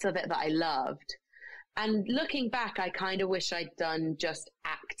aspects of it that I loved. And looking back, I kind of wish I'd done just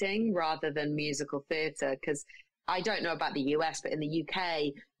acting rather than musical theatre, because I don't know about the US, but in the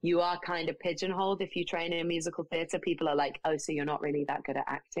UK, you are kind of pigeonholed if you train in musical theatre. People are like, oh, so you're not really that good at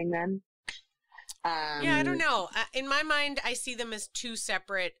acting then? Yeah, I don't know. In my mind, I see them as two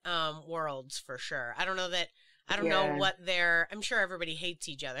separate worlds for sure. I don't know that I don't know what I'm sure everybody hates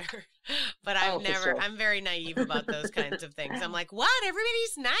each other, but I'm very naive about those kinds of things. I'm like, what?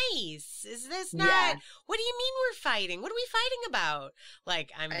 Everybody's nice. Is this not, what do you mean we're fighting? What are we fighting about?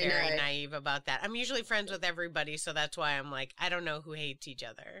 Like, I'm very naive about that. I'm usually friends with everybody, so that's why I'm like, I don't know who hates each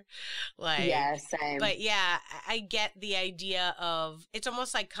other. Like, yeah, same. But yeah, I get the idea of, it's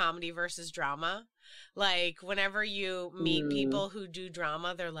almost like comedy versus drama. Like, whenever you meet people who do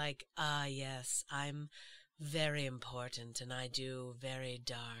drama, they're like, yes, I'm very important and I do very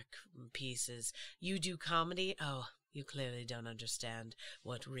dark pieces. You do comedy? Oh, you clearly don't understand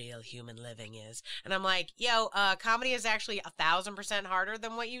what real human living is. And I'm like, comedy is actually 1,000% harder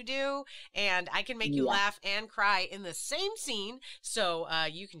than what you do. And I can make you laugh and cry in the same scene. So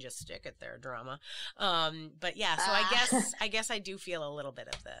you can just stick it there, drama. But yeah, so I guess I do feel a little bit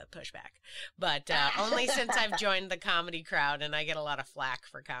of the pushback. But only since I've joined the comedy crowd, and I get a lot of flack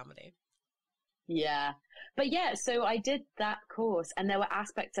for comedy. Yeah. But yeah, so I did that course and there were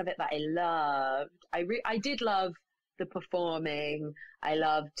aspects of it that I loved. I did love the performing. I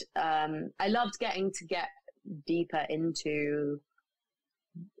loved getting to get deeper into,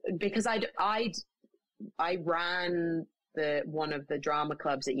 because I ran one of the drama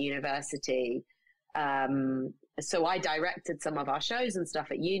clubs at university. So I directed some of our shows and stuff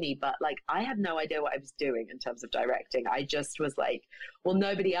at uni, but like I had no idea what I was doing in terms of directing. I just was like, well,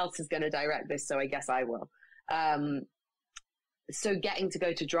 nobody else is going to direct this, so I guess I will. So getting to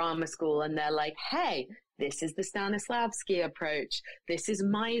go to drama school and they're like, hey, this is the Stanislavski approach. This is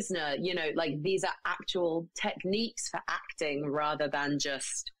Meisner, like these are actual techniques for acting rather than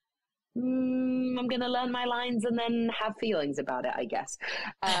just, I'm going to learn my lines and then have feelings about it, I guess.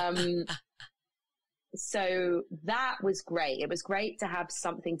 So that was great. It was great to have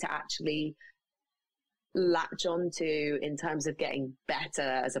something to actually latch onto in terms of getting better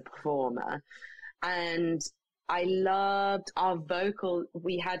as a performer. And I loved our vocal.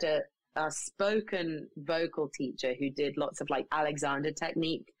 We had a spoken vocal teacher who did lots of like Alexander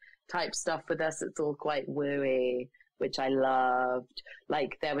technique type stuff with us. It's all quite wooey, which I loved.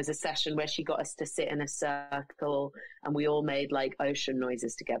 Like there was a session where she got us to sit in a circle and we all made like ocean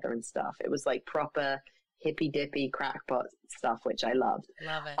noises together and stuff. It was like proper hippy dippy crackpot stuff, which I loved.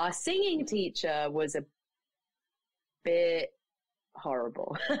 Love it. Our singing teacher was a bit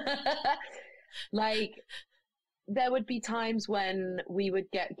horrible. Like there would be times when we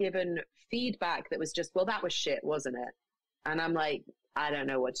would get given feedback that was just, well, that was shit, wasn't it? And I'm like, I don't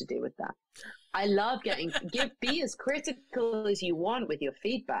know what to do with that. I love be as critical as you want with your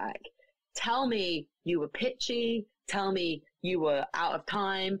feedback. Tell me you were pitchy. Tell me you were out of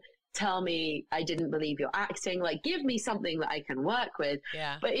time. Tell me I didn't believe your acting. Like, give me something that I can work with.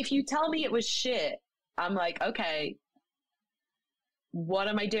 Yeah. But if you tell me it was shit, I'm like, okay, what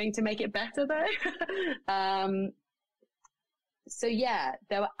am I doing to make it better though? So yeah,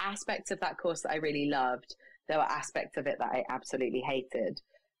 there were aspects of that course that I really loved. There were aspects of it that I absolutely hated.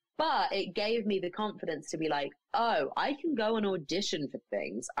 But it gave me the confidence to be like, oh, I can go and audition for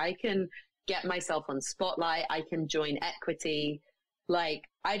things. I can get myself on Spotlight. I can join Equity. Like,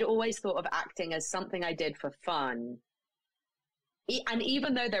 I'd always thought of acting as something I did for fun. And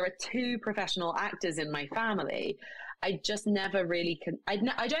even though there are 2 professional actors in my family, I just never really I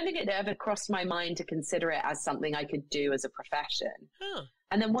don't think it ever crossed my mind to consider it as something I could do as a profession. Huh.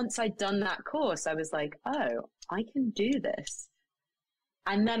 And then once I'd done that course, I was like, oh, I can do this.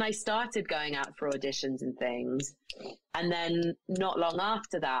 And then I started going out for auditions and things. And then not long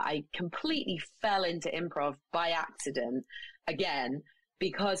after that, I completely fell into improv by accident again,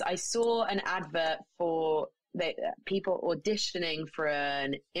 because I saw an advert for people auditioning for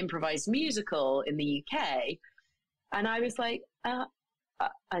an improvised musical in the UK. And I was like,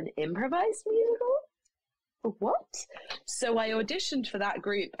 an improvised musical? What? So I auditioned for that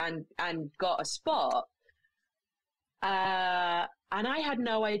group and got a spot. And I had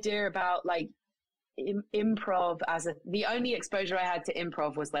no idea about like improv the only exposure I had to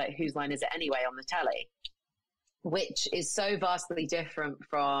improv was like Whose Line Is It Anyway on the telly, which is so vastly different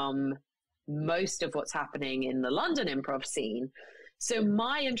from most of what's happening in the London improv scene. So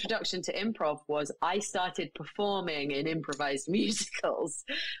my introduction to improv was I started performing in improvised musicals,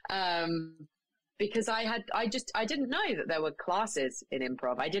 because I didn't know that there were classes in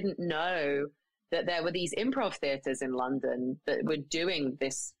improv. I didn't know that there were these improv theatres in London that were doing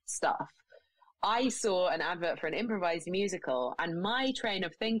this stuff. I saw an advert for an improvised musical, and my train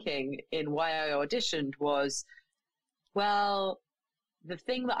of thinking in why I auditioned was, well, the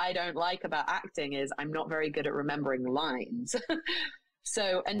thing that I don't like about acting is I'm not very good at remembering lines.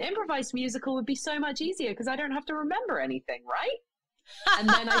 So an improvised musical would be so much easier because I don't have to remember anything, right? And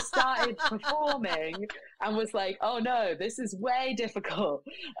then I started performing and was like, oh no, this is way difficult.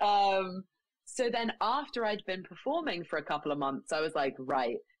 So then after I'd been performing for a couple of months, I was like,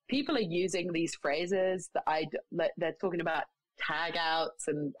 right, people are using these phrases that they're talking about tag outs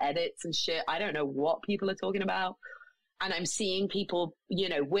and edits and shit. I don't know what people are talking about. And I'm seeing people, you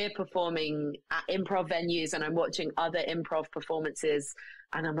know, we're performing at improv venues and I'm watching other improv performances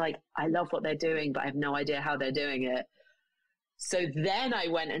and I'm like, I love what they're doing, but I have no idea how they're doing it. So then I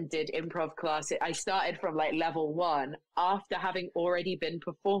went and did improv classes. I started from like level 1 after having already been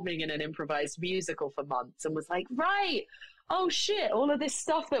performing in an improvised musical for months and was like, right, oh shit, all of this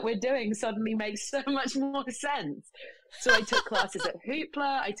stuff that we're doing suddenly makes so much more sense. So I took classes at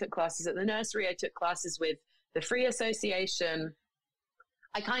Hoopla, I took classes at the Nursery, I took classes with the Free Association.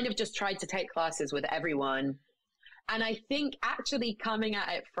 I kind of just tried to take classes with everyone. And I think actually coming at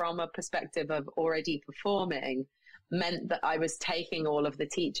it from a perspective of already performing meant that I was taking all of the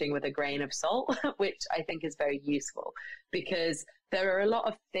teaching with a grain of salt, which I think is very useful because there are a lot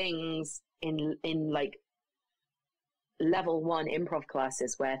of things in like level 1 improv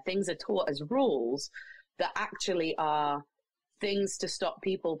classes where things are taught as rules that actually are things to stop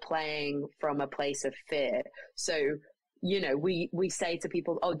people playing from a place of fear. So, you know, we say to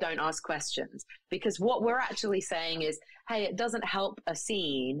people, oh, don't ask questions, because what we're actually saying is, hey, it doesn't help a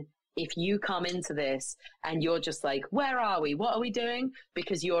scene if you come into this and you're just like, where are we? What are we doing?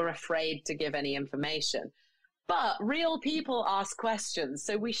 Because you're afraid to give any information. But real people ask questions,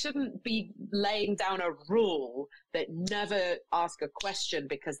 so we shouldn't be laying down a rule that never ask a question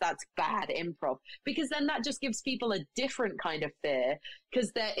because that's bad improv. Because then that just gives people a different kind of fear, because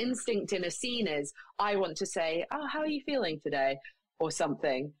their instinct in a scene is, I want to say, oh, how are you feeling today? Or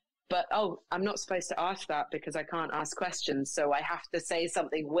something. But, oh, I'm not supposed to ask that because I can't ask questions, so I have to say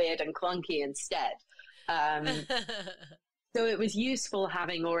something weird and clunky instead. So it was useful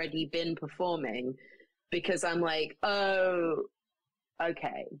having already been performing, because I'm like, oh,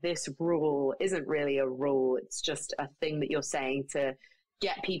 okay, this rule isn't really a rule. It's just a thing that you're saying to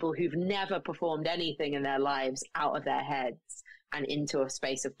get people who've never performed anything in their lives out of their heads and into a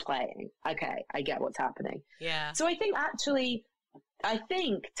space of playing. Okay, I get what's happening. Yeah. So I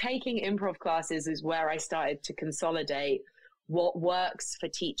think taking improv classes is where I started to consolidate what works for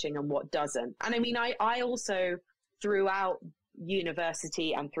teaching and what doesn't. And I mean, I also, throughout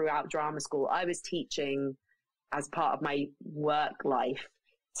university and throughout drama school, I was teaching as part of my work life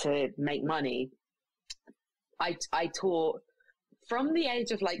to make money. I taught from the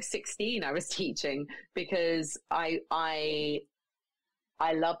age of like 16. I was teaching because I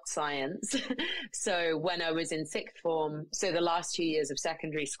loved science. So when I was in sixth form, so the last 2 years of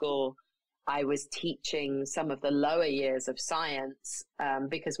secondary school, I was teaching some of the lower years of science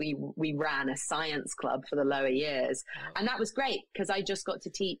because we ran a science club for the lower years. And that was great because I just got to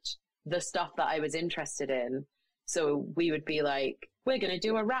teach the stuff that I was interested in. So we would be like, we're going to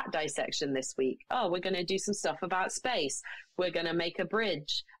do a rat dissection this week. Oh, we're going to do some stuff about space. We're going to make a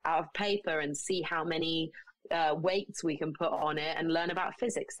bridge out of paper and see how many weights we can put on it and learn about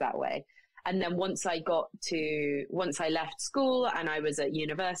physics that way. And then once I left school and I was at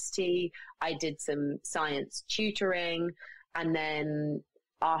university, I did some science tutoring. And then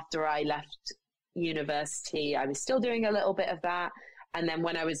after I left university, I was still doing a little bit of that. And then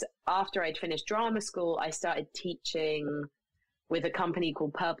after I'd finished drama school, I started teaching with a company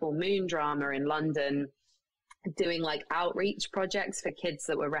called Purple Moon Drama in London, doing like outreach projects for kids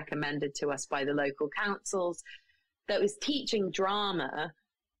that were recommended to us by the local councils that was teaching drama.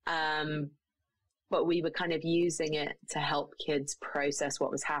 But we were kind of using it to help kids process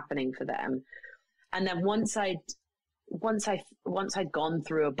what was happening for them. And then once I'd gone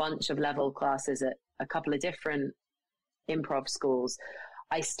through a bunch of level classes at a couple of different improv schools,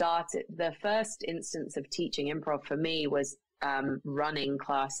 I started, the first instance of teaching improv for me was running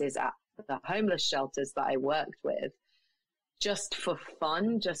classes at the homeless shelters that I worked with, just for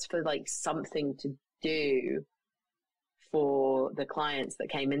fun, just for like something to do for the clients that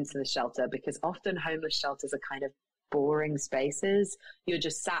came into the shelter, because often homeless shelters are kind of boring spaces. You're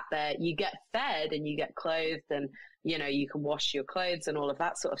just sat there, you get fed and you get clothed and, you know, you can wash your clothes and all of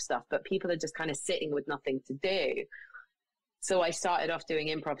that sort of stuff, but people are just kind of sitting with nothing to do. So I started off doing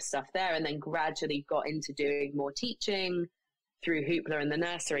improv stuff there and then gradually got into doing more teaching through Hoopla and the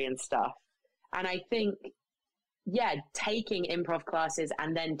Nursery and stuff. And I think, yeah, taking improv classes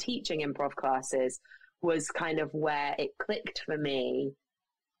and then teaching improv classes was kind of where it clicked for me,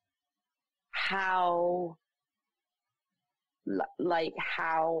 how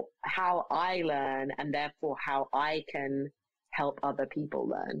I learn and therefore how I can help other people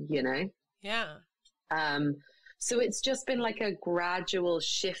learn, you know? Yeah. So it's just been like a gradual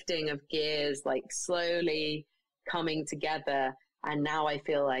shifting of gears, like slowly coming together. And now I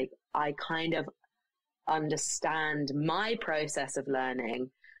feel like I kind of understand my process of learning,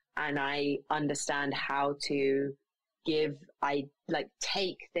 and I understand how to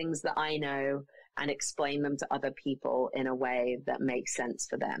take things that I know and explain them to other people in a way that makes sense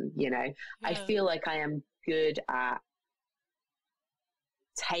for them. You know, I feel like I am good at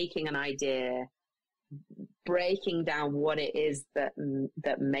taking an idea, breaking down what it is that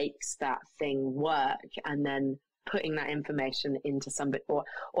makes that thing work, and then putting that information into somebody,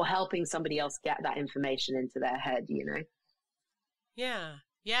 or helping somebody else get that information into their head, you know? Yeah,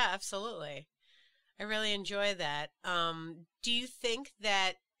 absolutely. I really enjoy that. Do you think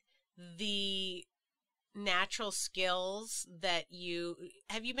that the natural skills that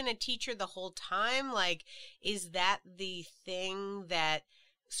have you been a teacher the whole time? Like, is that the thing that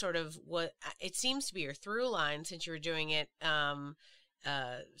sort of what it seems to be your through line, since you were doing it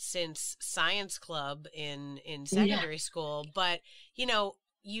since science club in secondary school, but you know,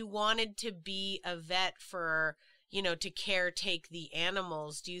 you wanted to be a vet for, you know, to caretake the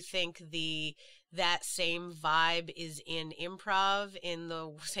animals. Do you think that same vibe is in improv in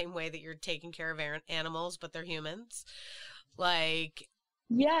the same way that you're taking care of animals, but they're humans? Like,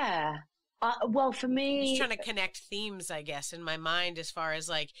 yeah. Well, for me, just trying to connect themes, I guess, in my mind, as far as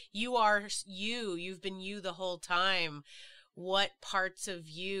like, you've been you the whole time. What parts of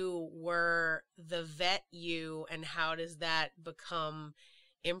you were the vet you, and how does that become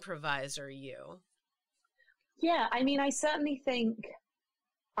improviser you? Yeah, I mean, I certainly think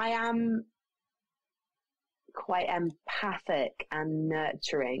I am quite empathic and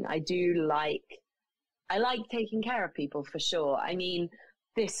nurturing. I like taking care of people, for sure. I mean,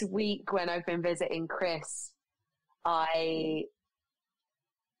 this week when I've been visiting Chris, I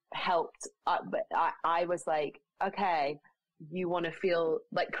helped, but I was like, okay, you want to feel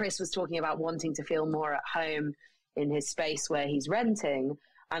like Chris was talking about wanting to feel more at home in his space where he's renting.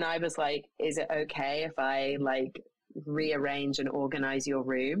 And I was like, is it okay if I like rearrange and organize your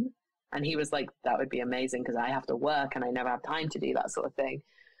room? And he was like, that would be amazing, because I have to work and I never have time to do that sort of thing.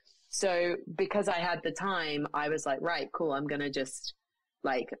 So because I had the time, I was like, right, cool. I'm going to just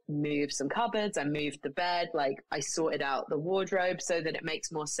like move some cupboards. I moved the bed. Like I sorted out the wardrobe so that it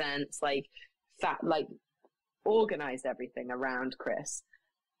makes more sense. Like organized everything around Chris,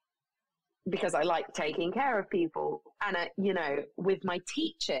 because I like taking care of people. And, you know, with my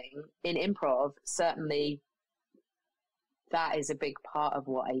teaching in improv, certainly that is a big part of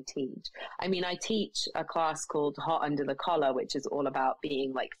what I teach. I mean, I teach a class called Hot Under the Collar, which is all about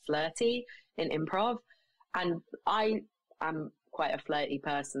being like flirty in improv. And I am quite a flirty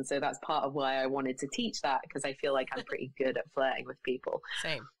person. So that's part of why I wanted to teach that, because I feel like I'm pretty good at flirting with people.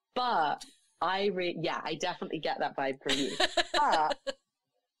 Same. But I definitely get that vibe from you. But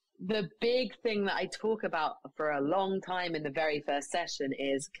the big thing that I talk about for a long time in the very first session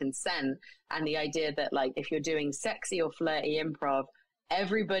is consent, and the idea that like if you're doing sexy or flirty improv,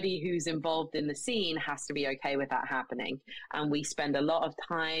 everybody who's involved in the scene has to be okay with that happening. And we spend a lot of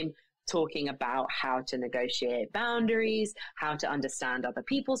time talking about how to negotiate boundaries, how to understand other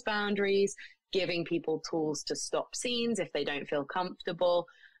people's boundaries, giving people tools to stop scenes if they don't feel comfortable.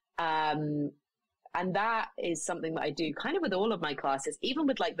 And that is something that I do kind of with all of my classes, even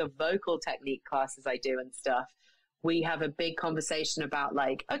with like the vocal technique classes I do and stuff. We have a big conversation about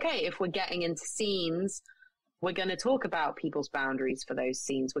like, okay, if we're getting into scenes, we're going to talk about people's boundaries for those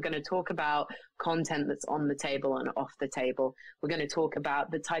scenes. We're going to talk about content that's on the table and off the table. We're going to talk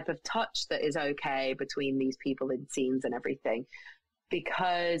about the type of touch that is okay between these people in scenes and everything.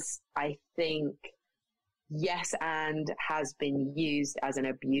 Because I think yes and has been used as an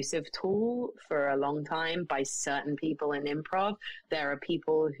abusive tool for a long time by certain people in improv. There are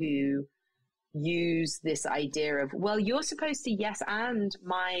people who use this idea of, well, you're supposed to yes and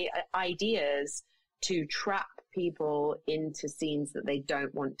my ideas to trap people into scenes that they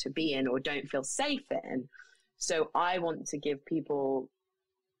don't want to be in or don't feel safe in. So I want to give people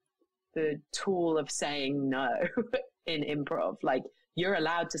the tool of saying no in improv. Like, you're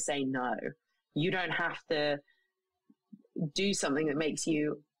allowed to say no. You don't have to do something that makes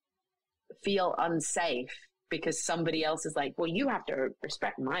you feel unsafe because somebody else is like, well, you have to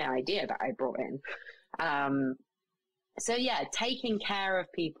respect my idea that I brought in. So yeah, taking care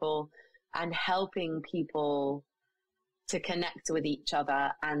of people and helping people to connect with each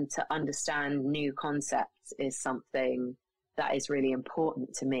other and to understand new concepts is something that is really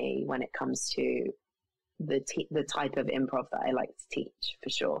important to me when it comes to the type of improv that I like to teach, for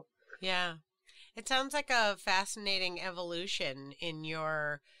sure. Yeah. It sounds like a fascinating evolution in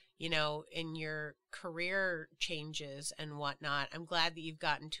your in your career changes and whatnot. I'm glad that you've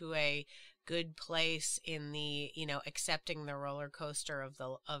gotten to a good place in the, accepting the roller coaster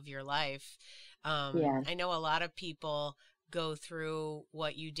of your life. I know a lot of people go through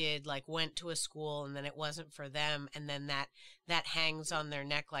what you did, like went to a school and then it wasn't for them, and then that hangs on their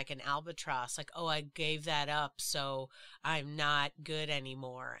neck like an albatross, like, oh, I gave that up, so I'm not good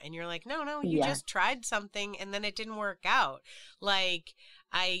anymore. And you're like, no, you just tried something and then it didn't work out. Like,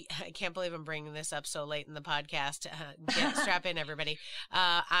 I can't believe I'm bringing this up so late in the podcast. Strap in, everybody.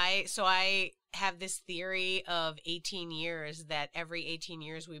 I have this theory of 18 years, that every 18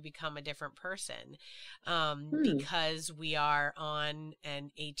 years we become a different person, because we are on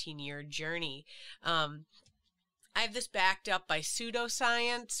an 18-year journey. I have this backed up by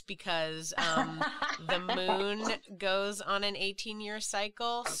pseudoscience, because the moon goes on an 18-year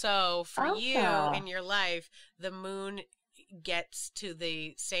cycle. So for you in your life, the moon gets to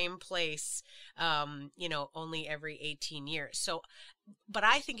the same place, only every 18 years. So, but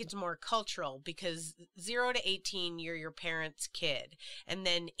I think it's more cultural, because 0 to 18, you're your parents' kid. And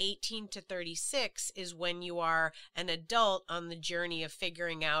then 18 to 36 is when you are an adult on the journey of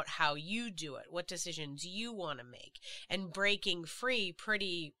figuring out how you do it, what decisions you want to make, and breaking free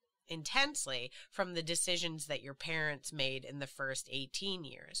pretty intensely from the decisions that your parents made in the first 18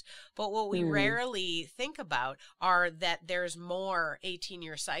 years. But what we rarely think about are that there's more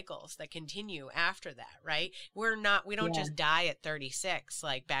 18-year cycles that continue after that, right? We don't just die at 36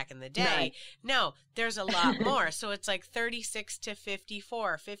 like back in the day. No, there's a lot more. So it's like 36 to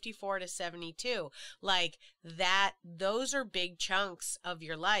 54, 54 to 72. Like that, those are big chunks of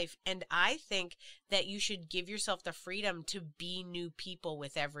your life. And I think that you should give yourself the freedom to be new people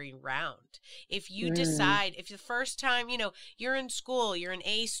with every round. If you decide, if the first time, you're in school, you're an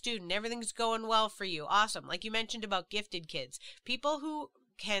A student, everything's going well for you, awesome. Like you mentioned about gifted kids, people who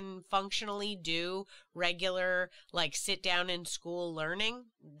can functionally do regular, like sit down in school learning,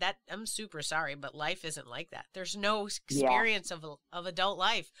 that I'm super sorry, but life isn't like that. There's no experience of adult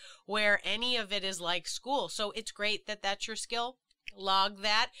life where any of it is like school. So it's great that that's your skill. Log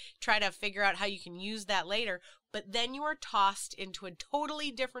that, try to figure out how you can use that later. But then you are tossed into a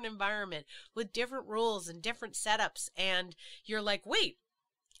totally different environment with different rules and different setups. And you're like, wait,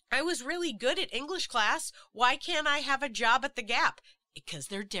 I was really good at English class. Why can't I have a job at the Gap? Because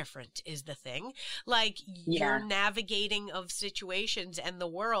they're different is the thing. Like your navigating of situations and the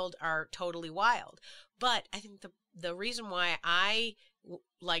world are totally wild. But I think the reason why I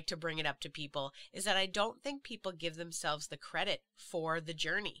like to bring it up to people is that I don't think people give themselves the credit for the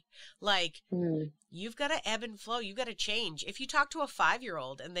journey. Like you've got to ebb and flow. You've got to change. If you talk to a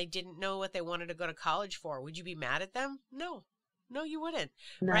 5-year-old and they didn't know what they wanted to go to college for, would you be mad at them? No, you wouldn't.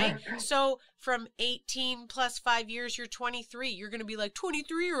 No. Right. So from 18 plus 5 years, you're 23. You're going to be like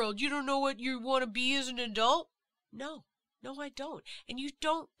 23-year-old. You don't know what you want to be as an adult. No, I don't. And you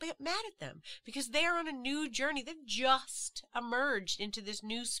don't get mad at them because they are on a new journey. They've just emerged into this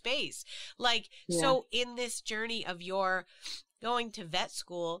new space. Like, so in this journey of your going to vet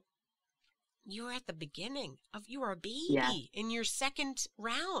school, you were at the beginning of, you were a baby in your second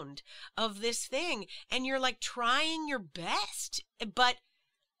round of this thing. And you're like trying your best, but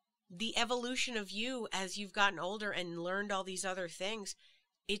the evolution of you as you've gotten older and learned all these other things,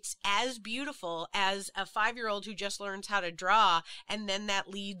 it's as beautiful as a 5-year-old who just learns how to draw. And then that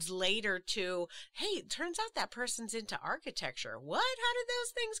leads later to, hey, it turns out that person's into architecture. What? How did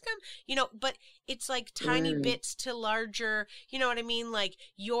those things come? But it's like tiny bits to larger, you know what I mean? Like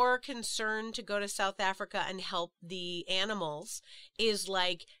your concern to go to South Africa and help the animals is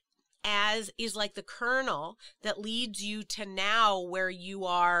like the kernel that leads you to now where you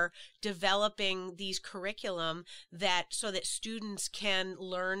are developing these curriculum so that students can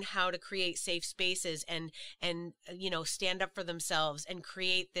learn how to create safe spaces and stand up for themselves and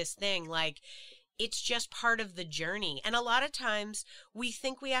create this thing. Like it's just part of the journey. And a lot of times we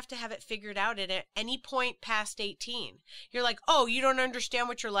think we have to have it figured out at any point past 18. You're like, oh, you don't understand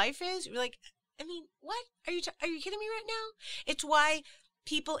what your life is? You're like, I mean, what? Are you kidding me right now? It's why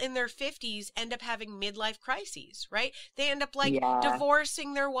people in their 50s end up having midlife crises, right? They end up like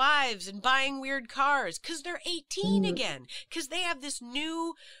divorcing their wives and buying weird cars because they're 18 again, because they have this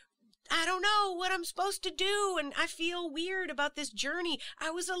new, I don't know what I'm supposed to do, and I feel weird about this journey.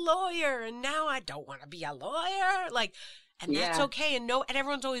 I was a lawyer and now I don't want to be a lawyer. Like, and that's okay. And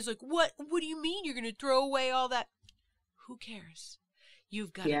everyone's always like, what do you mean you're going to throw away all that? Who cares?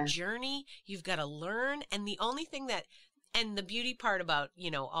 You've got a journey, you've got to learn. And the only thing and the beauty part about,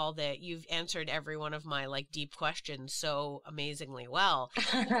 all that, you've answered every one of my like deep questions so amazingly well.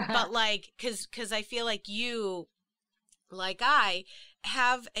 But like, cause I feel like you, like I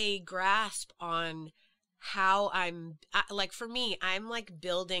have a grasp on how like for me, I'm like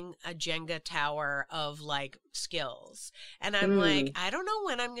building a Jenga tower of like skills. And I'm like, I don't know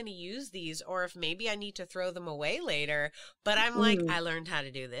when I'm going to use these or if maybe I need to throw them away later. But I'm like, I learned how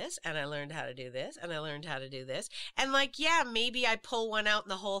to do this and I learned how to do this and I learned how to do this. And like, yeah, maybe I pull one out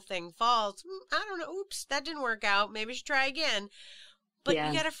and the whole thing falls. I don't know. Oops, that didn't work out. Maybe I should try again. But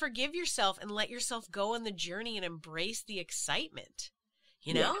you got to forgive yourself and let yourself go on the journey and embrace the excitement,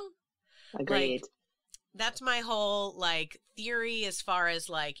 you know? Yeah. Agreed. Like, that's my whole like theory as far as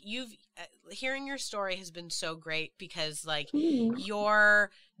like hearing your story has been so great because like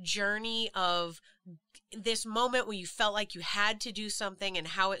your journey of this moment where you felt like you had to do something and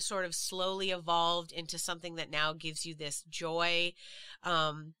how it sort of slowly evolved into something that now gives you this joy.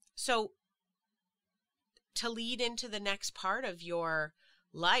 So to lead into the next part of your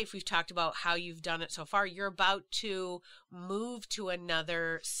life, we've talked about how you've done it so far. You're about to move to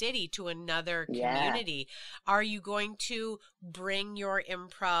another city, to another community. Are you going to bring your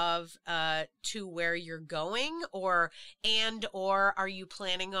improv to where you're going, or are you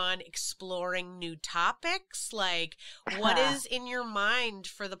planning on exploring new topics? Like, what is in your mind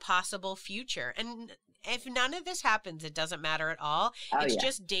for the possible future? And if none of this happens, it doesn't matter at all. It's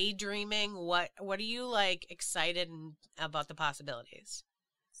just daydreaming. What are you like excited about the possibilities?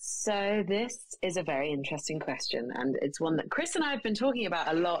 So this is a very interesting question, and it's one that Chris and I have been talking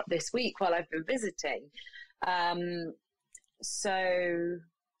about a lot this week while I've been visiting. So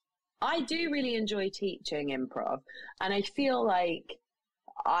I do really enjoy teaching improv, and I feel like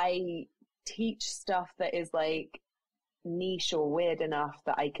I teach stuff that is like niche or weird enough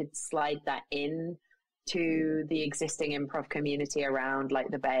that I could slide that in to the existing improv community around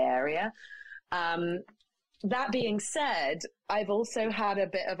like the Bay Area. That being said, I've also had a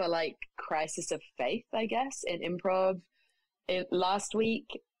bit of a like crisis of faith, I guess, in improv last week.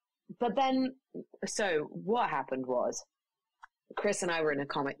 But then, so what happened was Chris and I were in a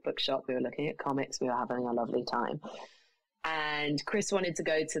comic book shop. We were looking at comics. We were having a lovely time. And Chris wanted to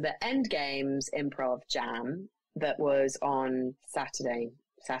go to the End Games Improv Jam that was on Saturday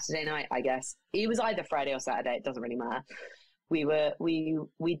night, I guess. It was either Friday or Saturday. It doesn't really matter.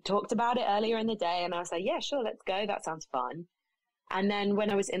 We talked about it earlier in the day, and I was like, yeah, sure, let's go. That sounds fun. And then when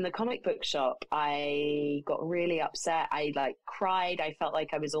I was in the comic book shop, I got really upset. I like cried. I felt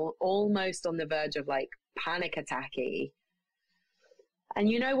like I was almost on the verge of like panic attacky. And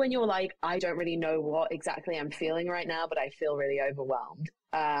you know, when you're like, I don't really know what exactly I'm feeling right now, but I feel really overwhelmed.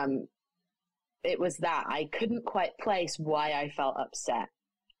 It was that I couldn't quite place why I felt upset.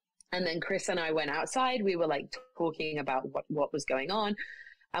 And then Chris and I went outside. We were like talking about what was going on.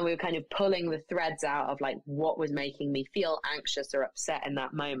 And we were kind of pulling the threads out of like what was making me feel anxious or upset in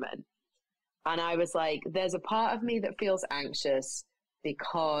that moment. And I was like, there's a part of me that feels anxious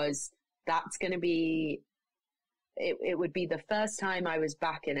because that's going to be, it would be the first time I was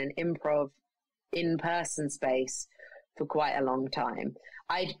back in an improv in-person space for quite a long time.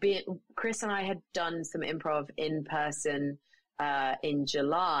 Chris and I had done some improv in person in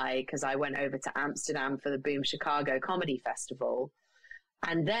July because I went over to Amsterdam for the Boom Chicago Comedy Festival.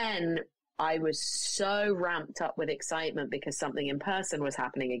 And then I was so ramped up with excitement because something in person was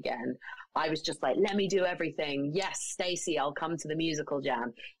happening again. I was just like, let me do everything. Yes, Stacey, I'll come to the musical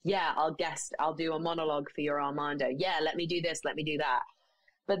jam. Yeah, I'll do a monologue for your Armando. Yeah, let me do this, let me do that.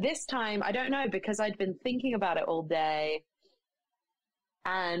 But this time, I don't know, because I'd been thinking about it all day,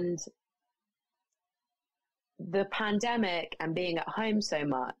 and the pandemic and being at home so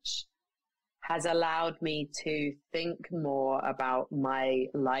much has allowed me to think more about my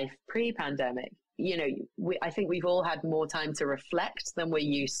life pre-pandemic. You know, I think we've all had more time to reflect than we're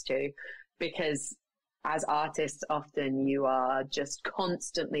used to, because as artists, often you are just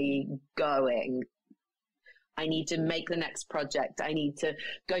constantly going. I need to make the next project. I need to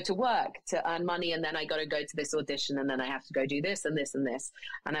go to work to earn money, and then I got to go to this audition, and then I have to go do this and this and this.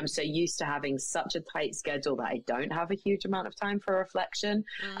 And I'm so used to having such a tight schedule that I don't have a huge amount of time for reflection.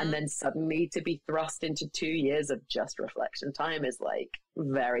 And then suddenly to be thrust into 2 years of just reflection time is like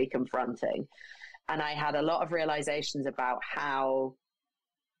very confronting. And I had a lot of realizations about how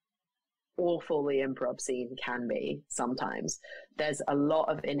awful the improv scene can be sometimes. There's a lot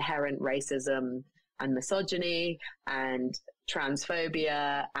of inherent racism and misogyny and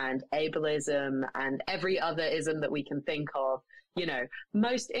transphobia and ableism and every other ism that we can think of. You know,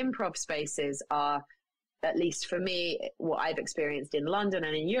 most improv spaces are, at least for me, what I've experienced in London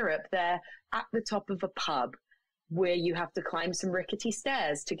and in Europe, they're at the top of a pub. where you have to climb some rickety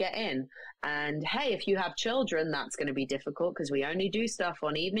stairs to get in. And hey, if you have children, that's going to be difficult because we only do stuff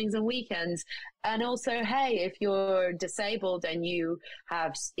on evenings and weekends. And also, hey, if you're disabled and you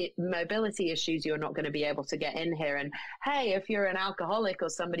have mobility issues, you're not going to be able to get in here. And hey, if you're an alcoholic or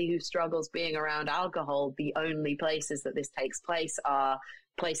somebody who struggles being around alcohol, the only places that this takes place are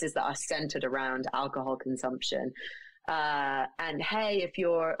places that are centered around alcohol consumption. And hey, if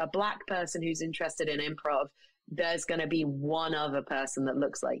you're a Black person who's interested in improv, there's going to be one other person that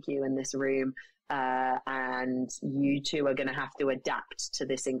looks like you in this room. And you two are going to have to adapt to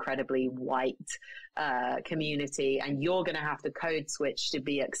this incredibly white community. And you're going to have to code switch to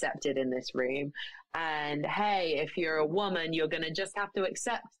be accepted in this room. And hey, if you're a woman, you're going to just have to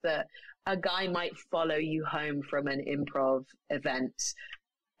accept that a guy might follow you home from an improv event.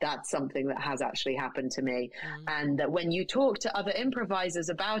 That's something that has actually happened to me. And that when you talk to other improvisers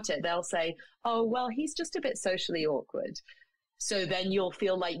about it, they'll say, oh, well, he's just a bit socially awkward. So then you'll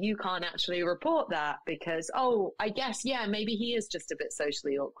feel like you can't actually report that because, oh, I guess, yeah, maybe he is just a bit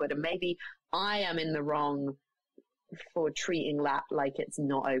socially awkward. And maybe I am in the wrong for treating that like it's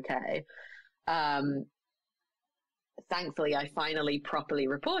not okay. Thankfully, I finally properly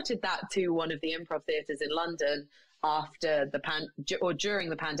reported that to one of the improv theatres in London after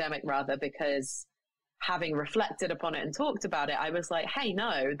during the pandemic rather, because having reflected upon it and talked about it, I was like, hey,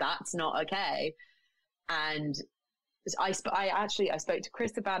 no, that's not okay. And I spoke to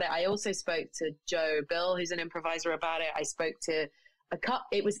Chris about it. I also spoke to Joe Bill, who's an improviser, about it. I spoke to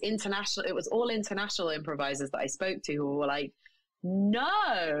it was all international improvisers that I spoke to who were like,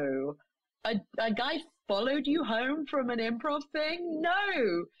 no, a guy followed you home from an improv thing?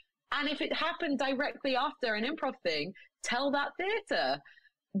 No. And if it happened directly after an improv thing, tell that theater.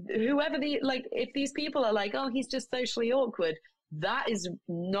 Whoever if these people are like, oh, he's just socially awkward, that is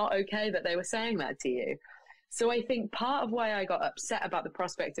not okay that they were saying that to you. So I think part of why I got upset about the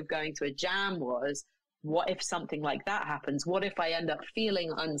prospect of going to a jam was, what if something like that happens? What if I end up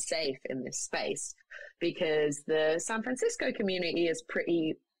feeling unsafe in this space? Because the San Francisco community is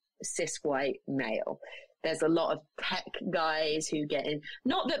pretty cis white male. There's a lot of tech guys who get in.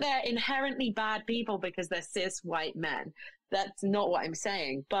 Not that they're inherently bad people because they're cis white men. That's not what I'm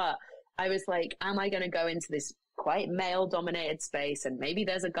saying. But I was like, am I going to go into this quite male dominated space? And maybe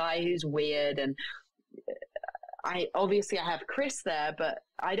there's a guy who's weird. And I have Chris there, but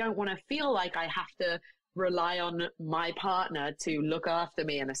I don't want to feel like I have to rely on my partner to look after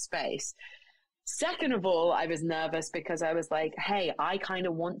me in a space. Second of all, I was nervous because I was like, hey, I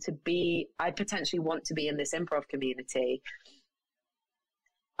potentially want to be in this improv community.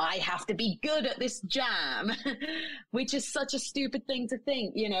 I have to be good at this jam, which is such a stupid thing to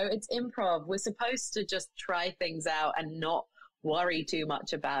think. You know, it's improv. We're supposed to just try things out and not worry too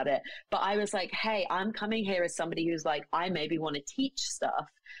much about it. But I was like, hey, I'm coming here as somebody who's like, I maybe want to teach stuff.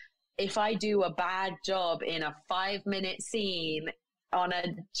 If I do a bad job in a 5-minute scene on a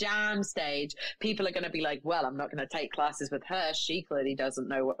jam stage, people are going to be like, well, I'm not going to take classes with her. She clearly doesn't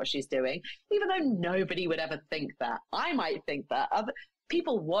know what she's doing, even though nobody would ever think that. I might think that. Other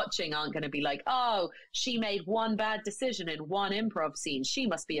people watching aren't going to be like, oh, she made one bad decision in one improv scene. She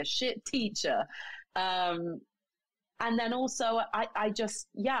must be a shit teacher. And then also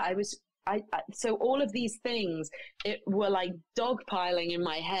so all of these things, it were like dogpiling in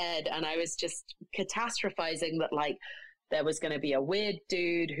my head. And I was just catastrophizing that like, there was going to be a weird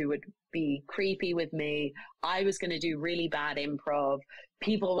dude who would be creepy with me. I was going to do really bad improv.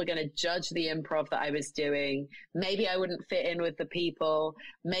 People were going to judge the improv that I was doing. Maybe I wouldn't fit in with the people.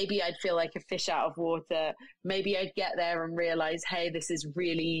 Maybe I'd feel like a fish out of water. Maybe I'd get there and realize, hey, this is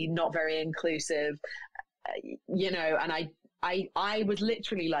really not very inclusive, and I was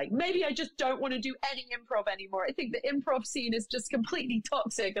literally like, maybe I just don't want to do any improv anymore. I think the improv scene is just completely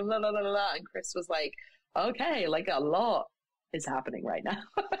toxic and la la la la. And Chris was like, okay, like a lot is happening right now.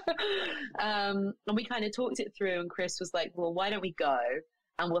 And we kind of talked it through, and Chris was like, well, why don't we go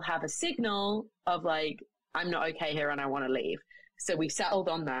and we'll have a signal of like, I'm not okay here and I want to leave. So we settled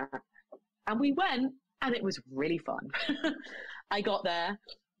on that and we went, and it was really fun. I got there.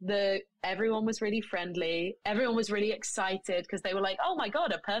 Everyone was really friendly. Everyone was really excited because they were like, oh my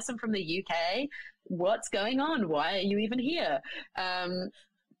God, a person from the UK? What's going on? Why are you even here?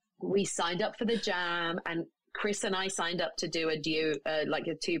 We signed up for the jam, and Chris and I signed up to do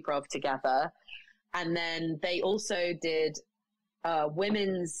a two-prov together. And then they also did a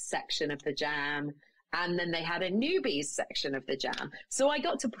women's section of the jam. And then they had a newbies section of the jam. So I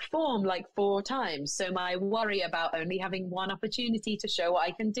got to perform like 4 times. So my worry about only having one opportunity to show what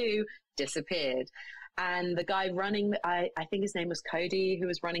I can do disappeared. And the guy running, I think his name was Cody, who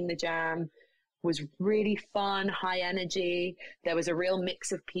was running the jam, was really fun, high energy. There was a real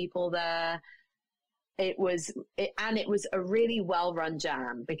mix of people there. It was a really well-run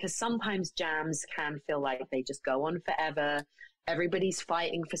jam, because sometimes jams can feel like they just go on forever. Everybody's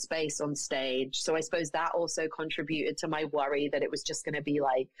fighting for space on stage. So I suppose that also contributed to my worry that it was just going to be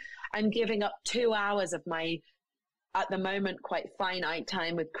like, I'm giving up 2 hours of my, at the moment, quite finite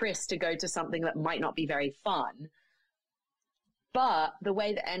time with Chris to go to something that might not be very fun. But the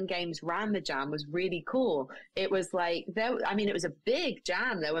way that Endgames ran the jam was really cool. It was like, it was a big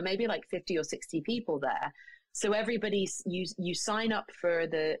jam. There were maybe like 50 or 60 people there. So you sign up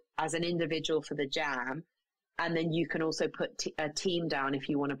as an individual for the jam. And then you can also put a team down if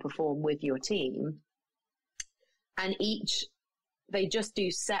you want to perform with your team. And they just do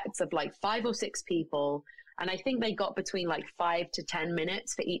sets of like 5 or 6 people. And I think they got between like 5 to 10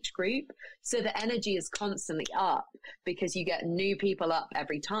 minutes for each group. So the energy is constantly up, because you get new people up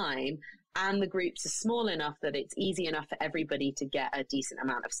every time. And the groups are small enough that it's easy enough for everybody to get a decent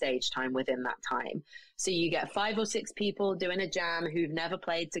amount of stage time within that time. So you get 5 or 6 people doing a jam who've never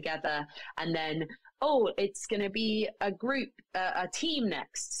played together. And then, it's going to be a team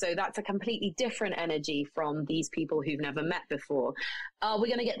next. So that's a completely different energy from these people who've never met before. We're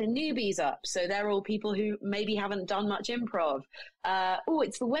going to get the newbies up. So they're all people who maybe haven't done much improv.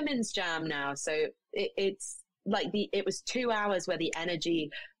 It's the women's jam now. So it's like it was 2 hours where the energy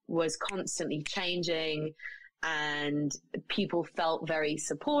was constantly changing, and people felt very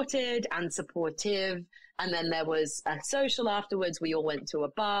supported and supportive. And then there was a social afterwards. We all went to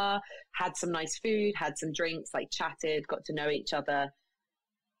a bar, had some nice food, had some drinks, like chatted, got to know each other.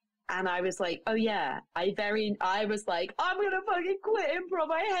 And I was like, oh yeah, I was like, I'm going to fucking quit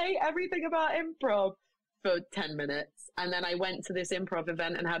improv. I hate everything about improv for 10 minutes. And then I went to this improv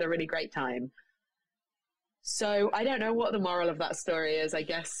event and had a really great time. So I don't know what the moral of that story is. I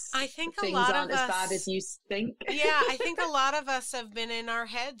guess I think things a lot aren't of as us, bad as you think. Yeah, I think a lot of us have been in our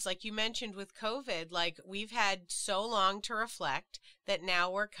heads, like you mentioned with COVID. Like, we've had so long to reflect that now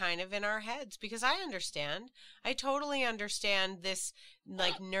we're kind of in our heads, because I totally understand this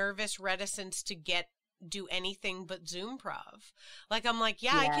like nervous reticence to do anything but Zoomprov. Like, I'm like,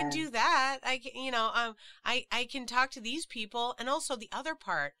 yeah, I can do that. I can talk to these people. And also the other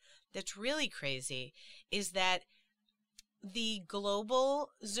part that's really crazy is that the global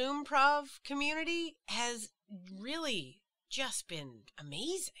Zoomprov community has really just been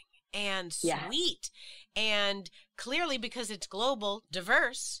amazing and sweet. And clearly, because it's global,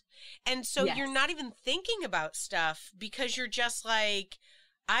 diverse. And so you're not even thinking about stuff, because you're just like,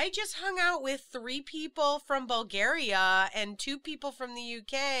 I just hung out with 3 people from Bulgaria and 2 people from the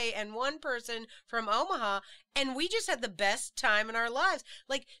UK and 1 person from Omaha, and we just had the best time in our lives.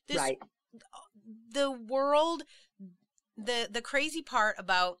 Like this, the world, the crazy part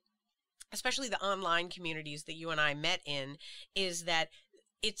about, especially the online communities that you and I met in, is that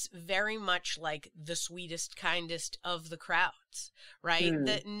it's very much like the sweetest, kindest of the crowds, right?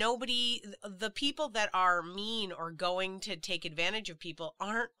 That the people that are mean or going to take advantage of people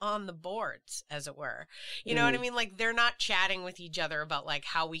aren't on the boards, as it were. You know what I mean? Like, they're not chatting with each other about like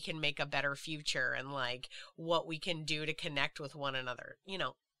how we can make a better future and like what we can do to connect with one another.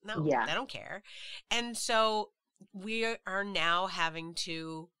 No, they don't care. And so we are now having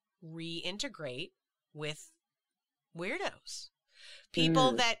to reintegrate with weirdos.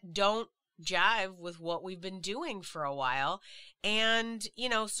 People that don't jive with what we've been doing for a while. And,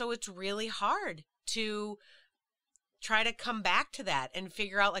 so it's really hard to try to come back to that and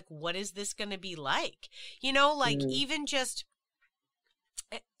figure out, like, what is this going to be like? Even just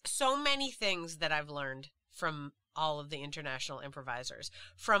so many things that I've learned from all of the international improvisers,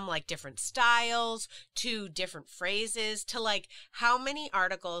 from like different styles to different phrases to like, how many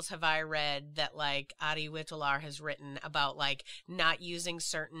articles have I read that like Ari Whittelaar has written about like not using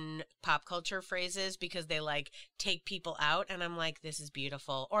certain pop culture phrases because they like take people out, and I'm like, this is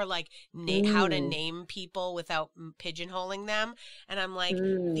beautiful. Or like how to name people without pigeonholing them, and I'm like,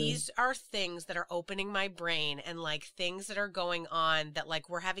 these are things that are opening my brain, and like things that are going on that like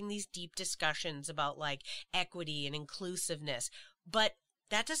we're having these deep discussions about like equity and inclusiveness, but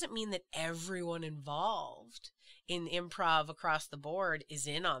that doesn't mean that everyone involved in improv across the board is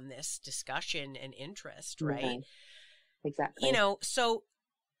in on this discussion and interest, right? Exactly. So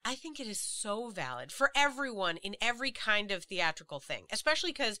I think it is so valid for everyone in every kind of theatrical thing,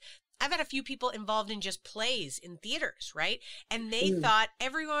 especially because I've had a few people involved in just plays in theaters, right? And they thought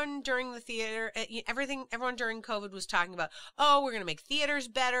everyone during the theater, everyone during COVID was talking about, oh, we're going to make theaters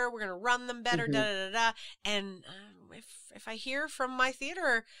better, we're going to run them better, da da da da. And if I hear from my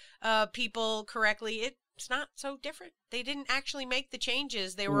theater people correctly, it's not so different. They didn't actually make the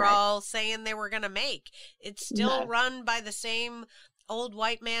changes they were all saying they were going to make. It's still run by the same old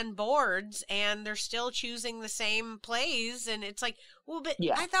white man boards, and they're still choosing the same plays. And it's like, well, but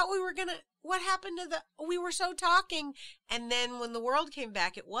I thought we were going to, what happened to we were so talking. And then when the world came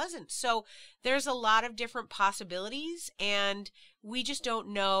back, it wasn't. So there's a lot of different possibilities, and we just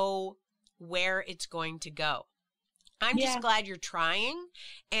don't know where it's going to go. I'm just glad you're trying.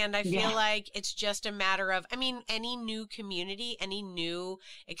 And I feel like it's just a matter of, I mean, any new community, any new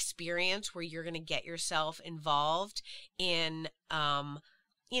experience where you're going to get yourself involved in,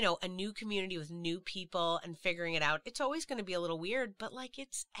 you know, a new community with new people and figuring it out. It's always going to be a little weird, but like,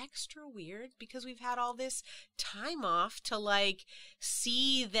 it's extra weird because we've had all this time off to like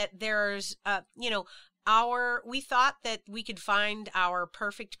see that there's, you know, we thought that we could find our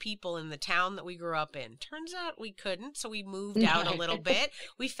perfect people in the town that we grew up in. Turns out we couldn't, so we moved out a little bit.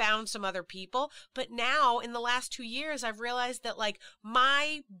 We found some other people, but now in the last 2 years, I've realized that like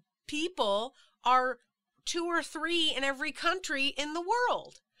my people are 2 or 3 in every country in the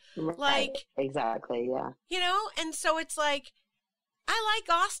world. Right. Like, exactly, yeah. You know, and so it's like, I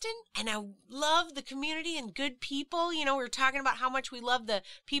like Austin, and I love the community and good people. You know, we were talking about how much we love the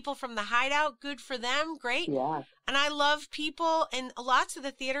people from the Hideout. Good for them. Great. Yeah. And I love people in lots of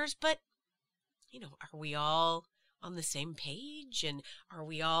the theaters, but, you know, are we all on the same page? And are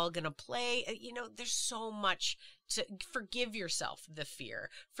we all going to play? You know, there's so much to forgive yourself the fear.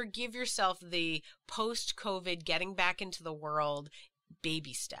 Forgive yourself the post-COVID getting back into the world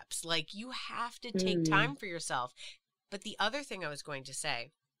baby steps. Like, you have to take time for yourself. But the other thing I was going to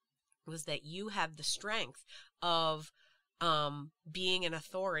say was that you have the strength of being an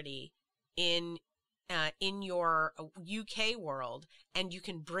authority in your UK world, and you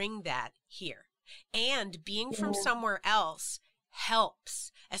can bring that here. And being from somewhere else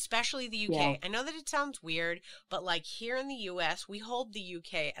helps, especially the UK. Yeah. I know that it sounds weird, but like here in the US, we hold the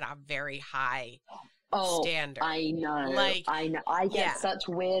UK at a very high standard. I know. I get such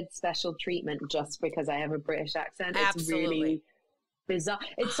weird special treatment just because I have a British accent. It's really bizarre.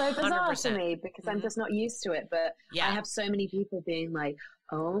 It's so bizarre 100%. To me because I'm just not used to it. But I have so many people being like,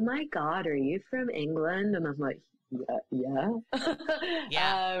 "Oh my God, are you from England?" And I'm like, "Yeah."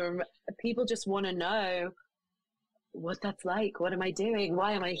 People just want to know what that's like. What am I doing?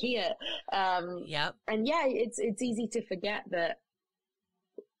 Why am I here? And it's easy to forget that.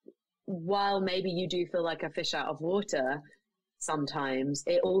 While maybe you do feel like a fish out of water sometimes,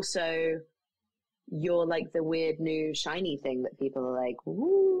 it also, you're like the weird new shiny thing that people are like,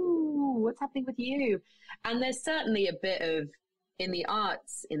 "Ooh, what's happening with you?" And there's certainly a bit of, in the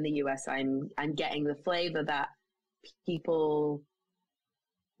arts in the US, I'm getting the flavor that people,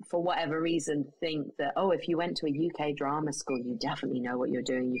 for whatever reason, think that, oh, if you went to a UK drama school, you definitely know what you're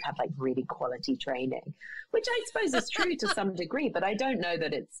doing. You have like really quality training, which I suppose is true to some degree, but I don't know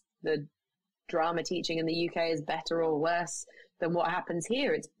that it's the drama teaching in the UK is better or worse than what happens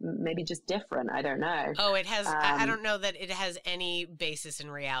here. It's maybe just different. I don't know. Oh, it has. I don't know that it has any basis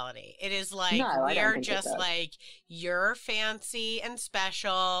in reality. It is like, we are just like, you're fancy and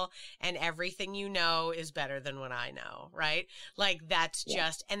special, and everything you know is better than what I know, right? Like, that's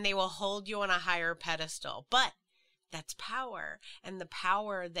just, and they will hold you on a higher pedestal. But that's power. And the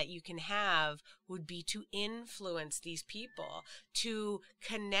power that you can have would be to influence these people, to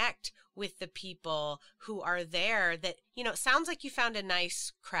connect with the people who are there that, you know, it sounds like you found a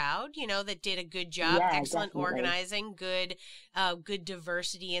nice crowd, you know, that did a good job, excellent organizing, good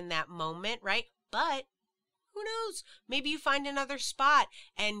diversity in that moment, right? But who knows? Maybe you find another spot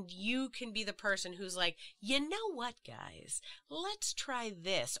and you can be the person who's like, you know what, guys, let's try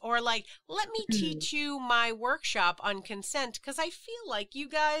this. Or like, let me teach you my workshop on consent because I feel like you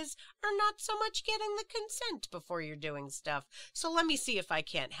guys are not so much getting the consent before you're doing stuff. So let me see if I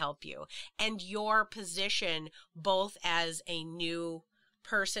can't help you. And your position, both as a new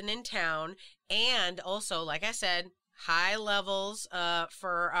person in town and also, like I said, high levels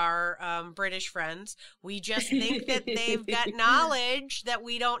for our British friends. We just think that they've got knowledge that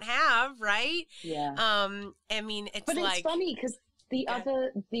we don't have, right? Yeah. I mean, it's funny because the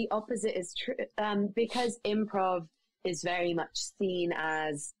opposite is true. Because improv is very much seen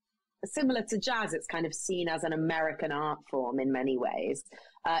as similar to jazz. It's kind of seen as an American art form in many ways,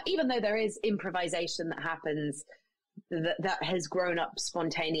 even though there is improvisation that happens that has grown up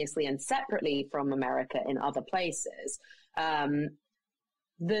spontaneously and separately from America in other places. The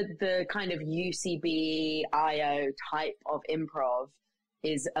kind of UCB, IO type of improv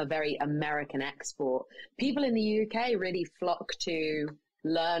is a very American export. People in the UK really flock to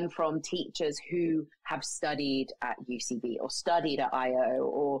learn from teachers who have studied at UCB or studied at IO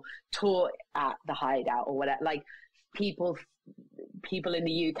or taught at the Hideout or whatever. Like people in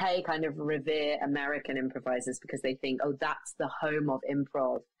the UK kind of revere American improvisers because they think, oh, that's the home of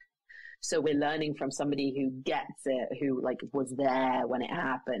improv. So we're learning from somebody who gets it, who like was there when it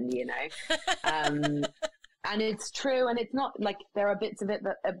happened, you know? And it's true. And it's not like there are bits of it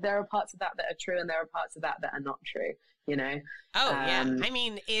that there are parts of that are true and there are parts of that are not true, you know? Oh, yeah. I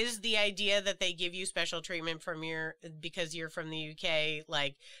mean, is the idea that they give you special treatment because you're from the UK,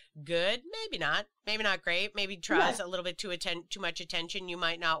 like good? Maybe not. Maybe not great. Maybe draws a little bit too much attention you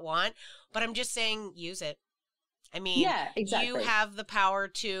might not want. But I'm just saying, use it. I mean, exactly. You have the power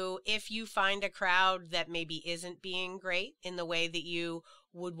to, if you find a crowd that maybe isn't being great in the way that you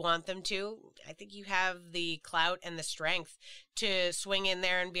would want them to, I think you have the clout and the strength to swing in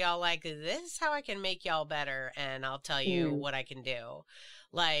there and be all like, this is how I can make y'all better, and I'll tell you what I can do.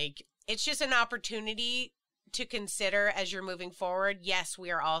 Like, it's just an opportunity to consider as you're moving forward. Yes,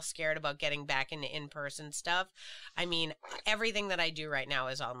 we are all scared about getting back into in-person stuff. I mean, everything that I do right now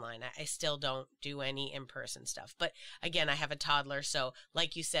is online. I still don't do any in-person stuff. But again, I have a toddler. So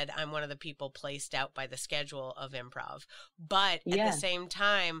like you said, I'm one of the people placed out by the schedule of improv. But at the same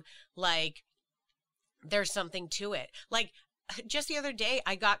time, like, there's something to it. Like, just the other day,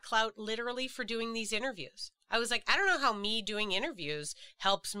 I got clout literally for doing these interviews. I was like, I don't know how me doing interviews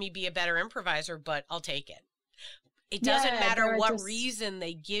helps me be a better improviser, but I'll take it. It doesn't matter what reason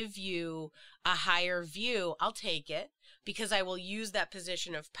they give you a higher view. I'll take it because I will use that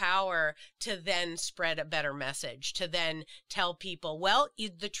position of power to then spread a better message, to then tell people, well,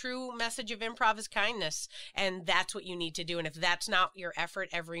 the true message of improv is kindness, and that's what you need to do. And if that's not your effort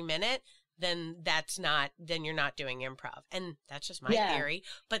every minute, then you're not doing improv. And that's just my theory,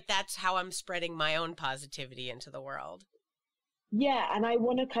 but that's how I'm spreading my own positivity into the world. Yeah, and I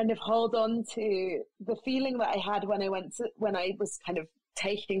want to kind of hold on to the feeling that I had when I was kind of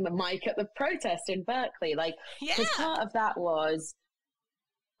taking the mic at the protest in Berkeley. Like, because part of that was,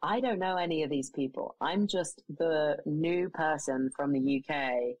 I don't know any of these people. I'm just the new person from the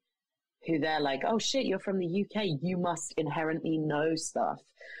UK who they're like, oh shit, you're from the UK. You must inherently know stuff.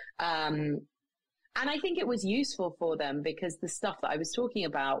 And I think it was useful for them because the stuff that I was talking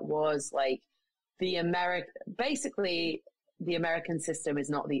about was like the American system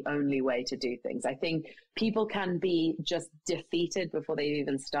is not the only way to do things. I think people can be just defeated before they've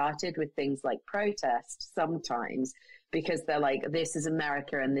even started with things like protest sometimes because they're like, this is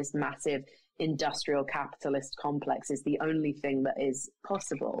America and this massive industrial capitalist complex is the only thing that is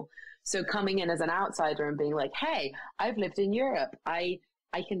possible. So coming in as an outsider and being like, hey, I've lived in Europe. I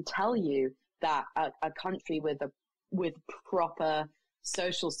can tell you that a country with proper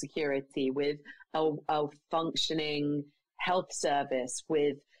social security, with a functioning health service,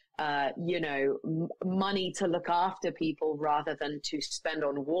 with money to look after people rather than to spend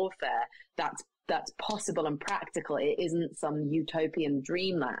on warfare, that's possible and practical. It isn't some utopian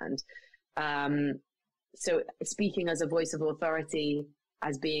dreamland. So speaking as a voice of authority,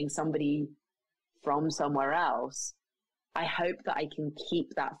 as being somebody from somewhere else, I hope that I can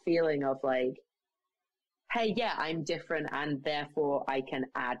keep that feeling of like, hey, yeah, I'm different and therefore I can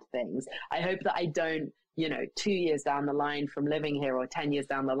add things. I hope that I don't, 2 years down the line from living here or 10 years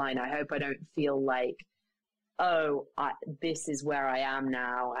down the line, I hope I don't feel like, this is where I am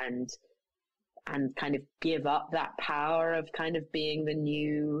now and kind of give up that power of kind of being the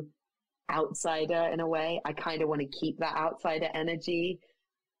new outsider in a way. I kind of want to keep that outsider energy